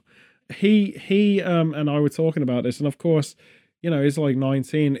Prince Will. He and I were talking about this, and of course, he's like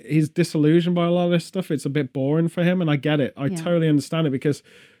 19. He's disillusioned by a lot of this stuff. It's a bit boring for him, and I get it. I totally understand it because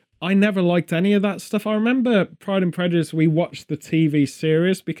I never liked any of that stuff. I remember Pride and Prejudice. We watched the TV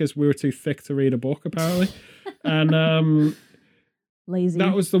series because we were too thick to read a book, apparently, and lazy.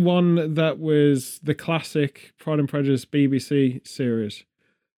 That was the one that was the classic Pride and Prejudice BBC series.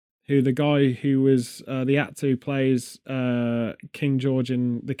 Who the guy who was the actor who plays King George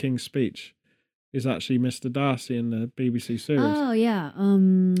in The King's Speech is actually Mr. Darcy in the BBC series. Oh yeah.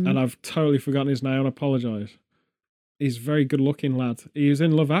 And I've totally forgotten his name. I apologise. He's a very good looking lad. He was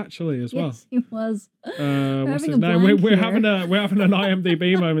in Love Actually as well. Yes, he was. What's his name? We're having an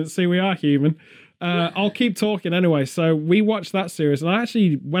IMDb moment. See, we are human. I'll keep talking anyway. So we watched that series, and I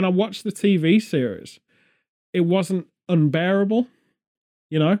actually, when I watched the TV series, it wasn't unbearable.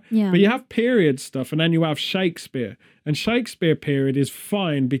 Yeah. But you have period stuff, and then you have Shakespeare. And Shakespeare period is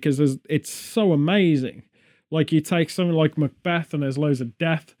fine because it's so amazing. Like, you take something like Macbeth, and there's loads of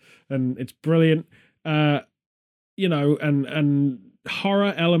death, and it's brilliant. And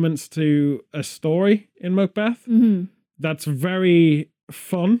horror elements to a story in Macbeth. That's very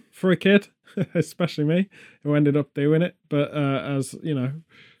fun for a kid, especially me, who ended up doing it, but as,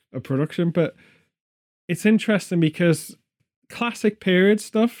 a production. But it's interesting because classic period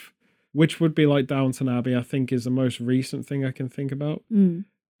stuff which would be like Downton Abbey, I think is the most recent thing I can think about.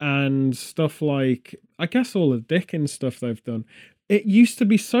 And stuff like, I guess all the Dickens stuff they've done. It used to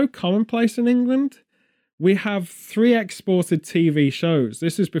be so commonplace in England. We have 3 exported TV shows.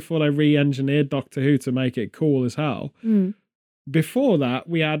 This is before they re-engineered Doctor Who to make it cool as hell. Before that,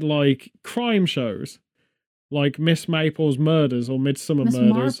 we had like crime shows, like Miss Maple's Murders or Midsummer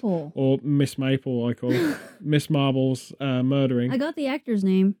Murders. Marple. Or Miss Maple, I call it. Miss Marble's Murdering. I got the actor's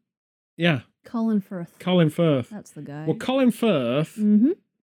name. Yeah. Colin Firth. Colin Firth. That's the guy. Well, Colin Firth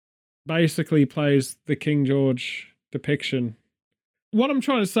basically plays the King George depiction. What I'm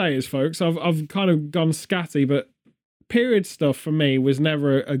trying to say is, folks, I've kind of gone scatty, but period stuff for me was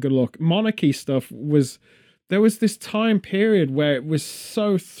never a good look. Monarchy stuff was, there was this time period where it was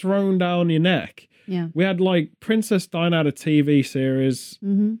so thrown down your neck. Yeah. We had like Princess Diana TV series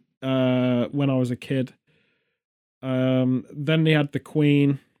when I was a kid. Then they had The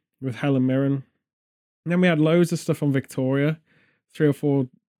Queen with Helen Mirren. And then we had loads of stuff on Victoria, 3 or 4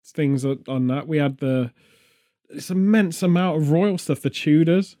 things on that. We had this immense amount of royal stuff, the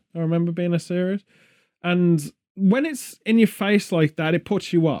Tudors, I remember being a series. And when it's in your face like that, it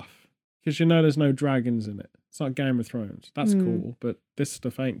puts you off because you know there's no dragons in it. It's not Game of Thrones. That's cool, but this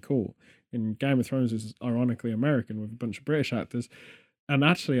stuff ain't cool. And Game of Thrones is ironically American with a bunch of British actors. And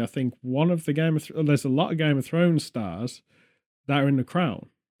actually, I think one of the there's a lot of Game of Thrones stars that are in The Crown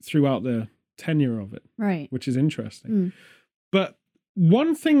throughout the tenure of it. Right. Which is interesting. But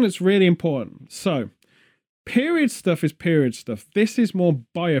one thing that's really important. So, period stuff is period stuff. This is more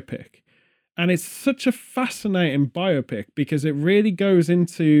biopic. And it's such a fascinating biopic because it really goes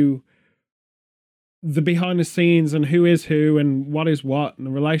into the behind the scenes and who is who and what is what and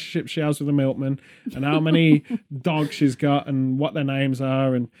the relationship she has with the milkman and how many dogs she's got and what their names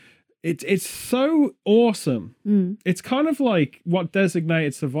are. And it's so awesome. It's kind of like what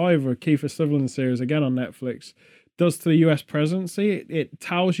Designated Survivor, Kiefer Sutherland series, again on Netflix, does to the US presidency. It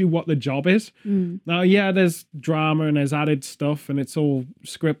tells you what the job is. Now, yeah, there's drama and there's added stuff and it's all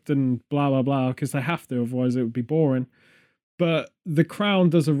script and blah, blah, blah, because they have to, otherwise it would be boring. But The Crown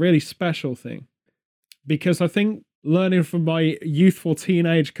does a really special thing. Because I think learning from my youthful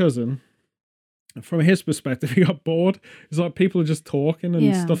teenage cousin, from his perspective, he got bored. It's like people are just talking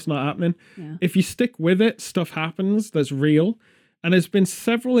and stuff's not happening. Yeah. If you stick with it, stuff happens that's real. And there's been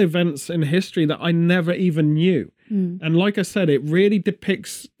several events in history that I never even knew. And like I said, it really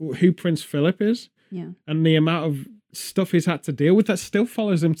depicts who Prince Philip is and the amount of stuff he's had to deal with that still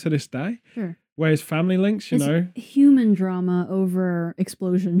follows him to this day. Sure. Where his family links, you know. Human drama over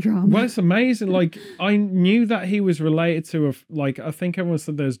explosion drama. Well, it's amazing. Like, I knew that he was related to, I think everyone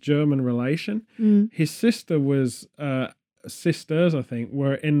said there's German relation. His sister was, sisters, I think,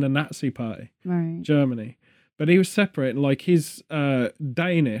 were in the Nazi party. Right. Germany. But he was separate. Like, he's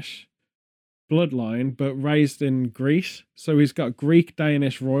Danish bloodline, but raised in Greece. So he's got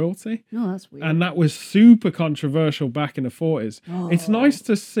Greek-Danish royalty. Oh, that's weird. And that was super controversial back in the 40s. Oh. It's nice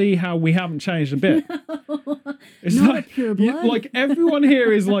to see how we haven't changed a bit. It's not like, a pure blood. Like everyone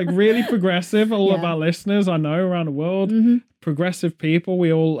here is like really progressive. All of our listeners I know around the world, progressive people,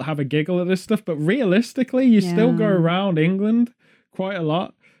 we all have a giggle at this stuff. But realistically, you still go around England quite a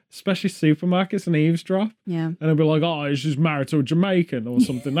lot. Especially supermarkets and eavesdrop. Yeah. And they'll be like, oh, she's married to a Jamaican or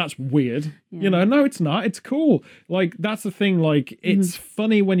something. That's weird. You know, no, it's not. It's cool. Like, that's the thing. Like, it's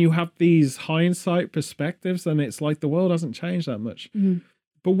funny when you have these hindsight perspectives and it's like the world hasn't changed that much.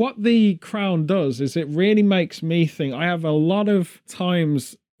 But what The Crown does is it really makes me think. I have a lot of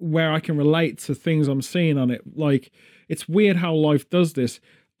times where I can relate to things I'm seeing on it. Like, it's weird how life does this.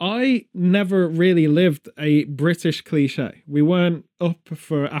 I never really lived a British cliche. We weren't up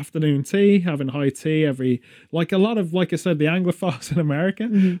for afternoon tea, having high tea like a lot of, like I said, the Anglophiles in America,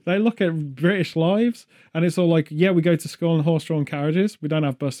 they look at British lives and it's all like, yeah, we go to school in horse-drawn carriages. We don't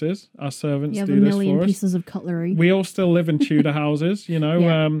have buses. Our servants do this for us. You have a million pieces of cutlery. We all still live in Tudor houses, you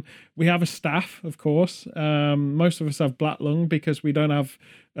know. We have a staff, of course. Most of us have black lung because we don't have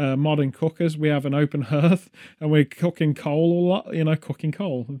modern cookers. We have an open hearth and we're cooking coal a lot, you know, cooking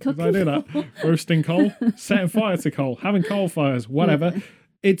coal. Did I do that? Roasting coal, setting fire to coal, having coal fires, whatever.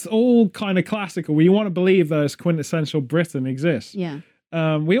 It's all kind of classical. We want to believe that it's quintessential Britain exists. Yeah.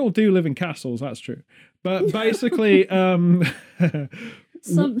 We all do live in castles, that's true. But basically, some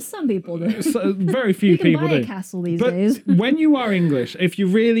people do. Very few people do. A castle these days. When you are English, if you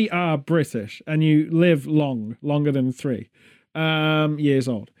really are British and you live longer than 3 years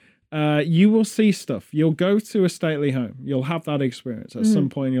old, you will see stuff. You'll go to a stately home. You'll have that experience at some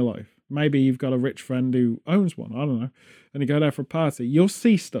point in your life. Maybe you've got a rich friend who owns one. I don't know. And you go there for a party. You'll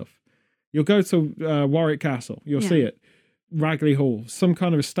see stuff. You'll go to Warwick Castle. You'll see it. Ragley Hall, some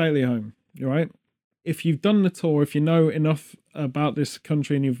kind of a stately home, right? If you've done the tour, if you know enough about this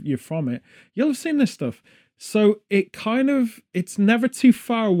country and you're from it, you'll have seen this stuff. So it's never too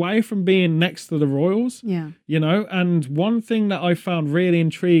far away from being next to the Royals, Yeah. you know? And one thing that I found really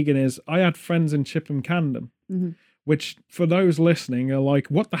intriguing is I had friends in Chipham Candom, which for those listening are like,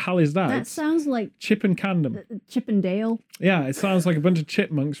 what the hell is that? That It's sounds like Chipham Candom. Chippendale. Yeah, it sounds like a bunch of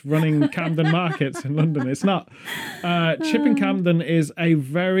chipmunks running Camden markets in London. It's not. Chipham Camden is a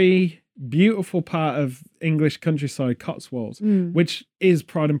very beautiful part of English countryside, Cotswolds, which is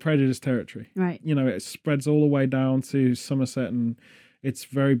Pride and Prejudice territory. Right. You know, it spreads all the way down to Somerset, and it's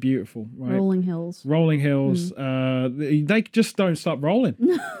very beautiful. Right, Rolling hills. rolling hills. They just don't stop rolling.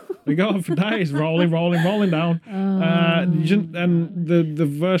 They go on for days, rolling down. And the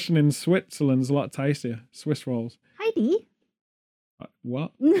version in Switzerland's a lot tastier. Swiss rolls. Heidi.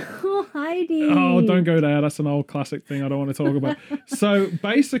 What? No, Heidi. Oh, don't go there. That's an old classic thing I don't want to talk about. So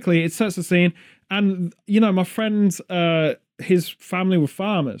basically, it sets the scene. And, you know, my friend, his family were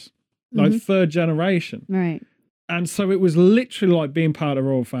farmers, like third generation. Right. And so it was literally like being part of the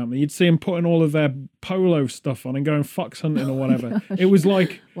royal family. You'd see them putting all of their polo stuff on and going fox hunting or whatever. It was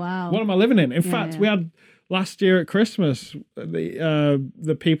like, Wow. what am I living in? In Yeah, fact, yeah. we had last year at Christmas,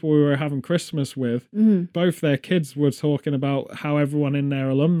 the people we were having Christmas with, both their kids were talking about how everyone in their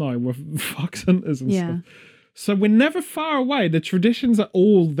alumni were fox hunters and Yeah. stuff. So we're never far away. The traditions are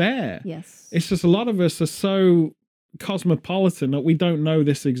all there. Yes. It's just a lot of us are so cosmopolitan that we don't know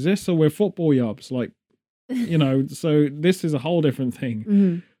this exists, or we're football yobs, like, you know, so this is a whole different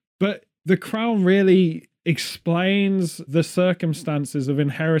thing. But The Crown really explains the circumstances of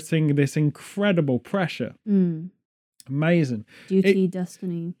inheriting this incredible pressure. Amazing. Duty,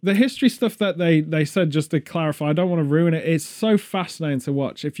 destiny. The history stuff that they said, just to clarify, I don't want to ruin it, it's so fascinating to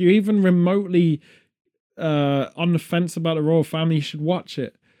watch. If you're even remotely on the fence about the royal family, you should watch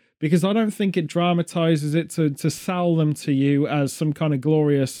it. Because I don't think it dramatizes it to sell them to you as some kind of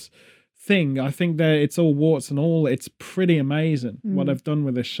glorious thing. I think that it's all warts and all. It's pretty amazing what they've done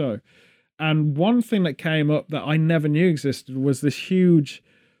with this show. And one thing that came up that I never knew existed was this huge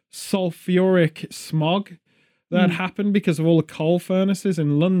sulfuric smog that happened because of all the coal furnaces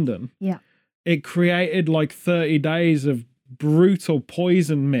in London. Yeah. It created like 30 days of brutal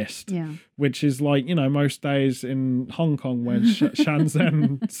poison mist, which is like, you know, most days in Hong Kong when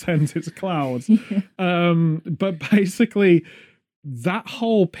Shenzhen sends its clouds. But basically, that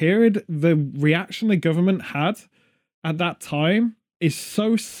whole period, the reaction the government had at that time is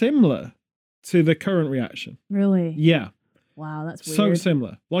so similar to the current reaction. Really? Yeah. Wow, that's weird. So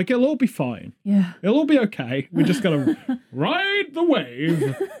similar. Like, it'll all be fine. Yeah. It'll all be okay. We just gotta ride the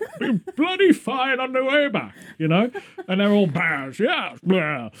wave. Be bloody fine on the way back, you know? And they're all bad. Yeah.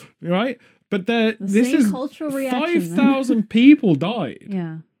 Blah, right? But this same is cultural reaction, 5,000 people died.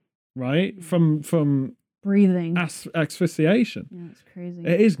 Yeah. Right? From Breathing. asphyxiation. Yeah, it's crazy.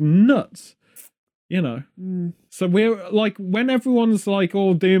 It is nuts. You know, so we're like, when everyone's like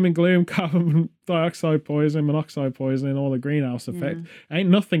all doom and gloom, carbon dioxide poisoning, monoxide poisoning, all the greenhouse effect, ain't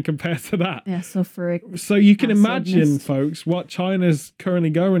nothing compared to that. Yeah, sulfuric. So you can imagine, mist. folks, what China's currently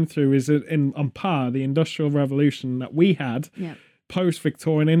going through is on par the Industrial Revolution that we had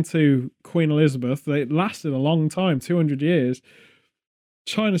post-Victorian into Queen Elizabeth. It lasted a long time, 200 years.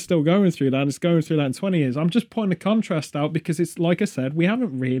 China's still going through that. It's going through that in 20 years. I'm just pointing the contrast out because it's, like I said, we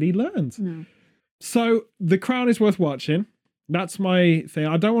haven't really learned. No. So The Crown is worth watching. That's my thing.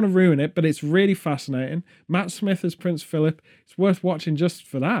 I don't want to ruin it, but it's really fascinating. Matt Smith as Prince Philip. It's worth watching just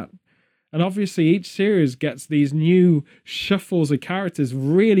for that. And obviously each series gets these new shuffles of characters,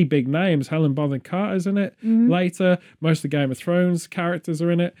 really big names. Helen Bonham Carter's in it later. Most of the Game of Thrones characters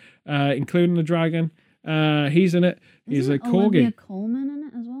are in it, including the dragon. He's in it. He's a corgi. Olivia Colman in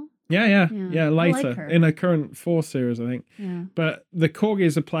it as well? Yeah, later. like her. In a current 4 series, I think. Yeah. But the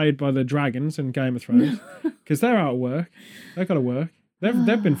corgis are played by the dragons in Game of Thrones because they're out of work. They've got to work.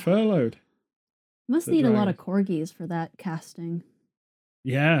 They've been furloughed. Must The need a lot dragon. of corgis for that casting.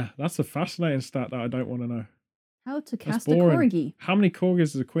 Yeah, that's a fascinating stat that I don't want to know. How to That's cast a boring. corgi. How many corgis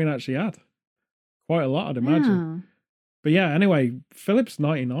has the Queen actually had? Quite a lot, I'd imagine. Yeah. But yeah, anyway, Philip's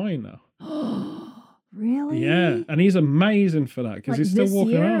 99 now. Really? Yeah, and he's amazing for that because Like he's still this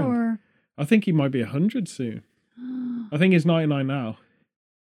walking year, around. Or... I think he might be 100 soon. I think he's 99 now.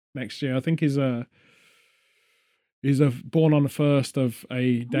 Next year, I think he's born on the first of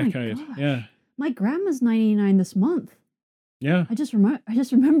a decade. gosh. Yeah, My grandma's 99 this month. yeah. I just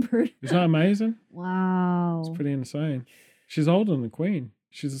remembered. Is that amazing? Wow. It's pretty insane. She's older than the Queen.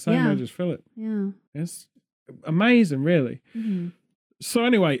 She's the same Yeah. age as Philip. Yeah. It's amazing, really. Mhm. So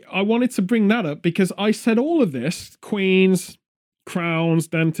anyway, I wanted to bring that up because I said all of this, queens, crowns,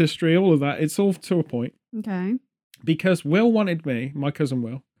 dentistry, all of that, it's all to a point. Okay. Because Will wanted me, my cousin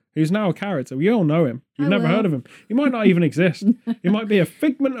Will, who's now a character. You all know him. You've Hi, never Will. heard of him. He might not even exist. He might be a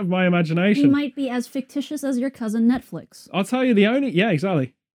figment of my He imagination. might be as fictitious as your cousin Netflix. I'll tell you yeah,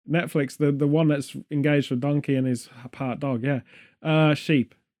 exactly. Netflix, the one that's engaged with Donkey and his part dog, yeah.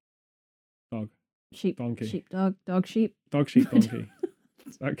 Sheep. Dog. Sheep. Donkey. Sheep. Dog. Sheep. Dog, sheep, donkey.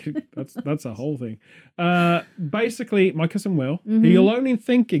 That's a whole thing. Basically, my cousin Will, who you'll only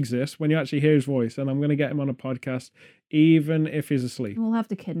think exists when you actually hear his voice, and I'm going to get him on a podcast, even if he's asleep. We'll have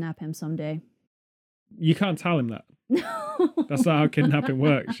to kidnap him someday. You can't tell him that. No. That's not how kidnapping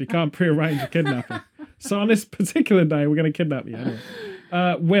works. You can't prearrange a kidnapping. So on this particular day, we're going to kidnap you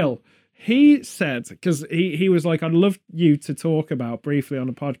anyway. Will, he said, because he was like, I'd love you to talk about briefly on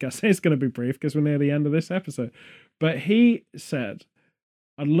the podcast. It's going to be brief because we're near the end of this episode. But he said,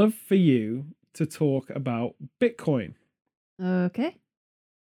 I'd love for you to talk about Bitcoin. Okay.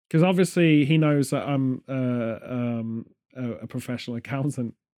 Because obviously he knows that I'm a professional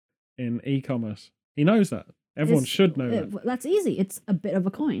accountant in e-commerce. He knows that. Everyone should know that. That's easy. It's a bit of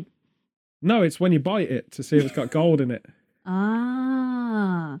a coin. No, it's when you bite it to see if it's got gold in it.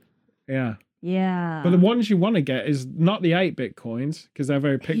 Ah. Yeah. Yeah. But the ones you want to get is not the 8 Bitcoins because they're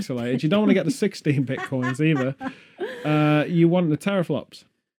very pixelated. You don't want to get the 16 Bitcoins either. You want the teraflops.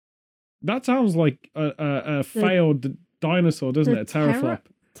 That sounds like a failed dinosaur, doesn't it? A teraflop.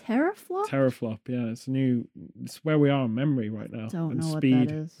 Teraflop? Teraflop, yeah. It's where we are in memory right now. Don't and know what speed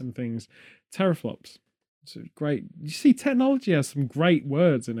that is. and things. Teraflops. It's great. You see, technology has some great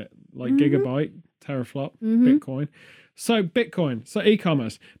words in it, like gigabyte, teraflop, Bitcoin. So Bitcoin, so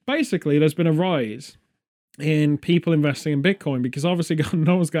e-commerce. Basically, there's been a rise in people investing in Bitcoin because obviously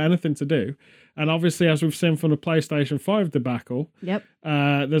no one's got anything to do. And obviously, as we've seen from the PlayStation 5 debacle,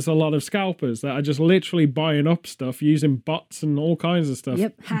 there's a lot of scalpers that are just literally buying up stuff using bots and all kinds of stuff.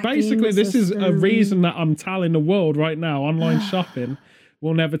 Basically, this is a reason that I'm telling the world right now, online shopping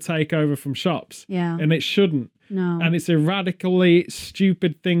will never take over from shops. Yeah. And it shouldn't. No. And it's a radically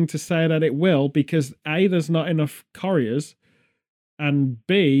stupid thing to say that it will because A, there's not enough couriers, and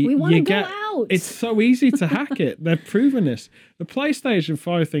B, we want to go get out. it's so easy to hack it. They're proving this. The PlayStation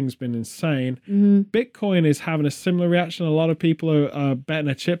 5 thing's been insane. Bitcoin is having a similar reaction. A lot of people are betting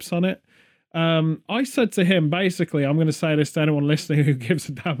their chips on it. I said to him, basically, I'm going to say this to anyone listening who gives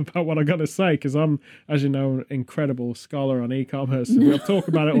a damn about what I got to say, because I'm, as you know, an incredible scholar on e-commerce. I talk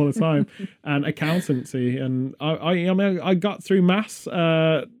about it all the time, and accountancy. And I got through maths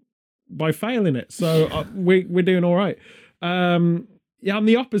by failing it, so we're doing all right. Yeah, I'm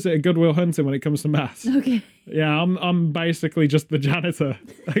the opposite of Good Will Hunting when it comes to maths. Okay. Yeah, I'm basically just the janitor,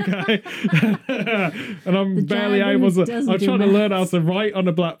 okay? And I'm barely able to. I'm trying to learn how to write on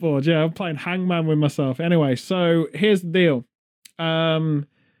the blackboard. Yeah, I'm playing hangman with myself. Anyway, so here's the deal. I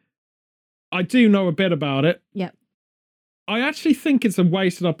do know a bit about it. Yep. I actually think it's a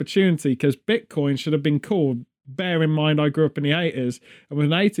wasted opportunity because Bitcoin should have been called. Bear in mind, I grew up in the 80s, and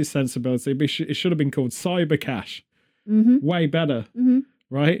with an 80s sensibility, it should have been called cyber cash. Way better,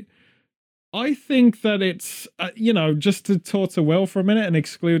 right? I think that it's, just to talk to Will for a minute and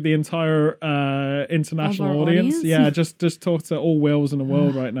exclude the entire international audience. Yeah, just talk to all Wills in the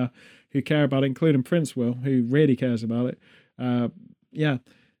world right now who care about it, including Prince Will, who really cares about it. Yeah.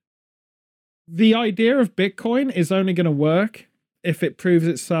 The idea of Bitcoin is only going to work if it proves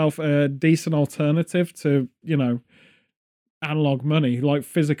itself a decent alternative to, analog money, like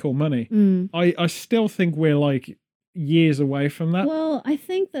physical money. I still think we're like years away from that. Well, I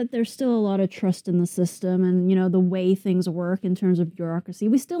think that there's still a lot of trust in the system and, the way things work in terms of bureaucracy.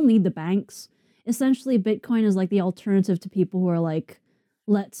 We still need the banks. Essentially, Bitcoin is like the alternative to people who are like,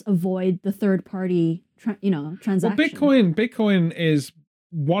 let's avoid the third party, transaction. Well, Bitcoin is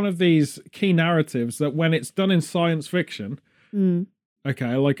one of these key narratives that when it's done in science fiction,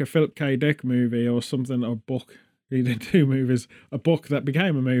 okay, like a Philip K. Dick movie or something, or a book, he did 2 movies, a book that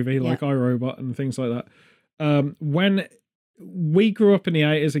became a movie, like iRobot and things like that. When we grew up in the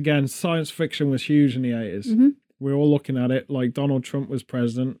 80s, again, science fiction was huge in the 80s. We were all looking at it like Donald Trump was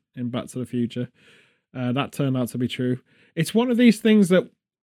president in Back to the Future. That turned out to be true. It's one of these things that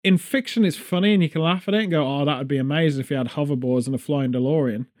in fiction is funny and you can laugh at it and go, oh, that would be amazing if you had hoverboards and a flying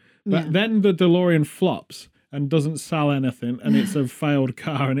DeLorean. But then the DeLorean flops and doesn't sell anything and it's a failed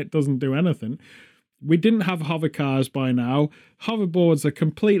car and it doesn't do anything. We didn't have hover cars by now. Hoverboards are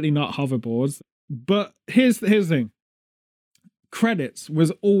completely not hoverboards. But here's the thing. Credits was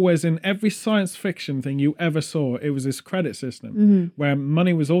always in every science fiction thing you ever saw. It was this credit system where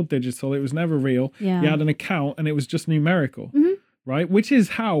money was all digital. It was never real. You had an account and it was just numerical. right? Which is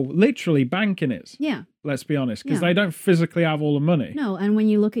how literally banking is. Yeah. Let's be honest, because Yeah. they don't physically have all the money. No, and when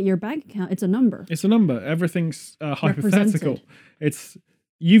you look at your bank account, it's a number. It's a number. Everything's hypothetical. Represented. It's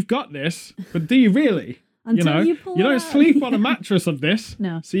you've got this, but do you really? Until you pull you it don't out. sleep on a mattress of this.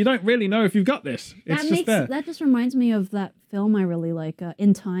 No. So you don't really know if you've got this. It's just there. That just reminds me of that film I really like,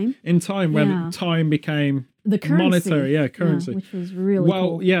 In Time. In time, when Yeah. time became The currency. monetary, currency. which was really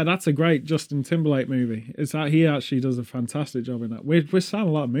cool. Yeah, that's a great Justin Timberlake movie. It's that he actually does a fantastic job in that. We're selling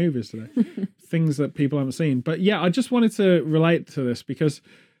a lot of movies today, things that people haven't seen. But yeah, I just wanted to relate to this because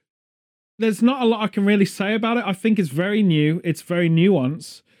there's not a lot I can really say about it. I think it's very new. It's very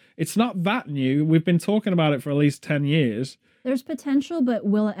nuanced. It's not that new. We've been talking about it for at least 10 years. There's potential, but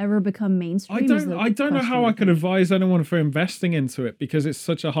will it ever become mainstream? I don't know how I could advise anyone for investing into it because it's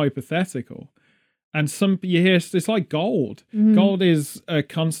such a hypothetical. And you hear it's like gold. Mhm. Gold is a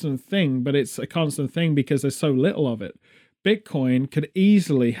constant thing, but it's a constant thing because there's so little of it. Bitcoin could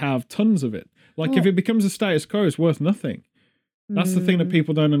easily have tons of it. Like if Well- it becomes a status quo, it's worth nothing. That's the thing that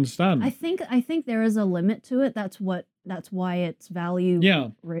people don't understand. I think there is a limit to it. That's why its value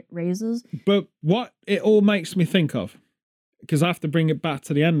Yeah. raises. But what it all makes me think of, because I have to bring it back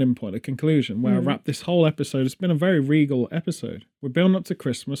to the ending point, the conclusion, where I wrap this whole episode. It's been a very regal episode. We're building up to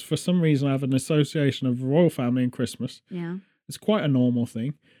Christmas. For some reason, I have an association of royal family and Christmas. Yeah. It's quite a normal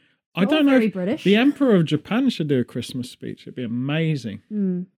thing. I We're all don't know very if British. the Emperor of Japan should do a Christmas speech. It'd be amazing,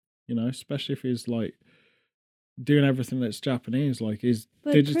 Mm. especially if he's like doing everything that's Japanese, like he's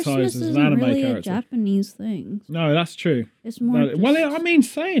But digitized Christmas as an isn't anime really a character. Japanese thing. No, that's true. It's more. Well, I mean,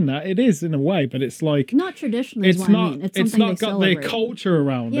 saying that it is in a way, but it's like not traditionally. Is it's what not. I mean. It's It's something not they got celebrate. the culture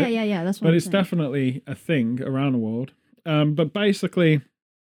around Yeah, it. yeah. That's what But I'm it's saying. definitely a thing around the world. But basically,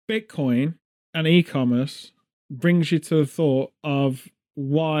 Bitcoin and e-commerce brings you to the thought of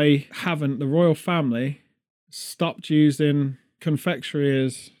why haven't the royal family stopped using confectionery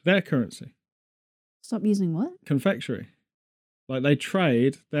as their currency? Stop using what? Confectionery. Like they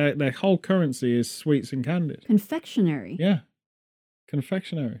trade, their whole currency is sweets and candies. Confectionery. Yeah.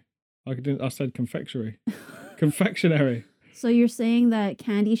 Confectionery. I said confectionery. Confectionery. So you're saying that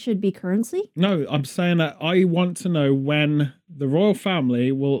candy should be currency? No, I'm saying that I want to know when the royal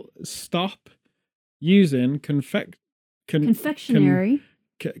family will stop using Confectionery.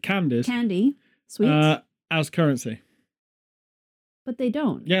 candies Candy. Sweets. as currency. But they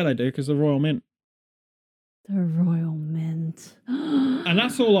don't. Yeah, they do, because the Royal Mint. The Royal Mint. And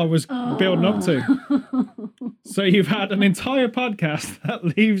that's all I was building up to. So you've had an entire podcast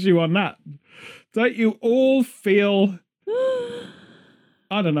that leaves you on that. Don't you all feel,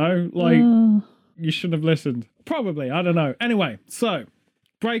 I don't know, like you should have listened? Probably, I don't know. Anyway, so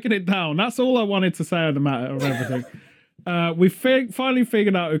breaking it down, that's all I wanted to say on the matter of everything. We finally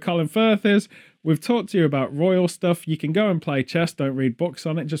figured out who Colin Firth is. We've talked to you about royal stuff. You can go and play chess. Don't read books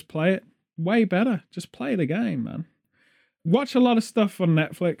on it. Just play it. Way better. Just play the game, man. Watch a lot of stuff on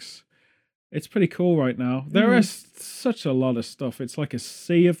Netflix. It's pretty cool right now. There is such a lot of stuff. It's like a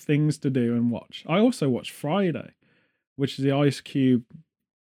sea of things to do and watch. I also watched Friday, which is the Ice Cube,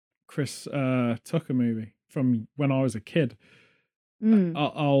 Chris Tucker movie from when I was a kid.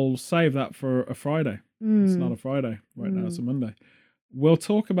 I'll save that for a Friday. It's not a Friday right now. It's a Monday. We'll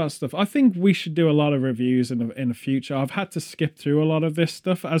talk about stuff. I think we should do a lot of reviews in the future. I've had to skip through a lot of this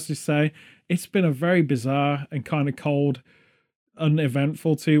stuff. As you say, it's been a very bizarre and kind of cold,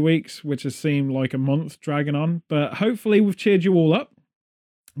 uneventful 2 weeks, which has seemed like a month dragging on. But hopefully we've cheered you all up.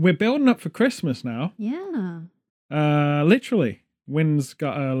 We're building up for Christmas now. Yeah. Literally. Wynn's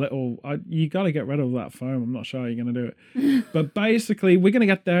got a little... you got to get rid of that phone. I'm not sure how you're going to do it. But basically, we're going to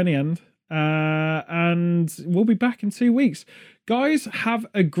get there in the end. And we'll be back in 2 weeks. Guys, have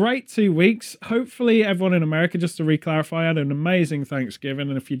a great 2 weeks. Hopefully everyone in America, just to re-clarify, had an amazing Thanksgiving.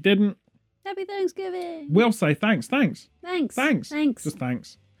 And if you didn't, Happy Thanksgiving. we'll say thanks. Thanks. Just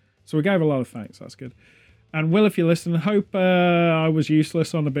thanks. So we gave a lot of thanks. That's good. And Will, if you listen, hope I was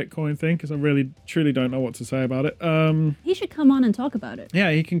useless on the Bitcoin thing, because I really, truly don't know what to say about it. He should come on and talk about it.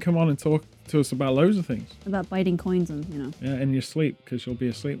 Yeah, he can come on and talk to us about loads of things. About biting coins and, Yeah, in your sleep, because you'll be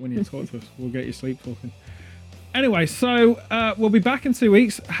asleep when you talk to us. We'll get you sleep talking. Anyway, so we'll be back in 2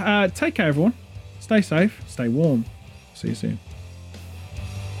 weeks. Take care, everyone. Stay safe. Stay warm. See you soon.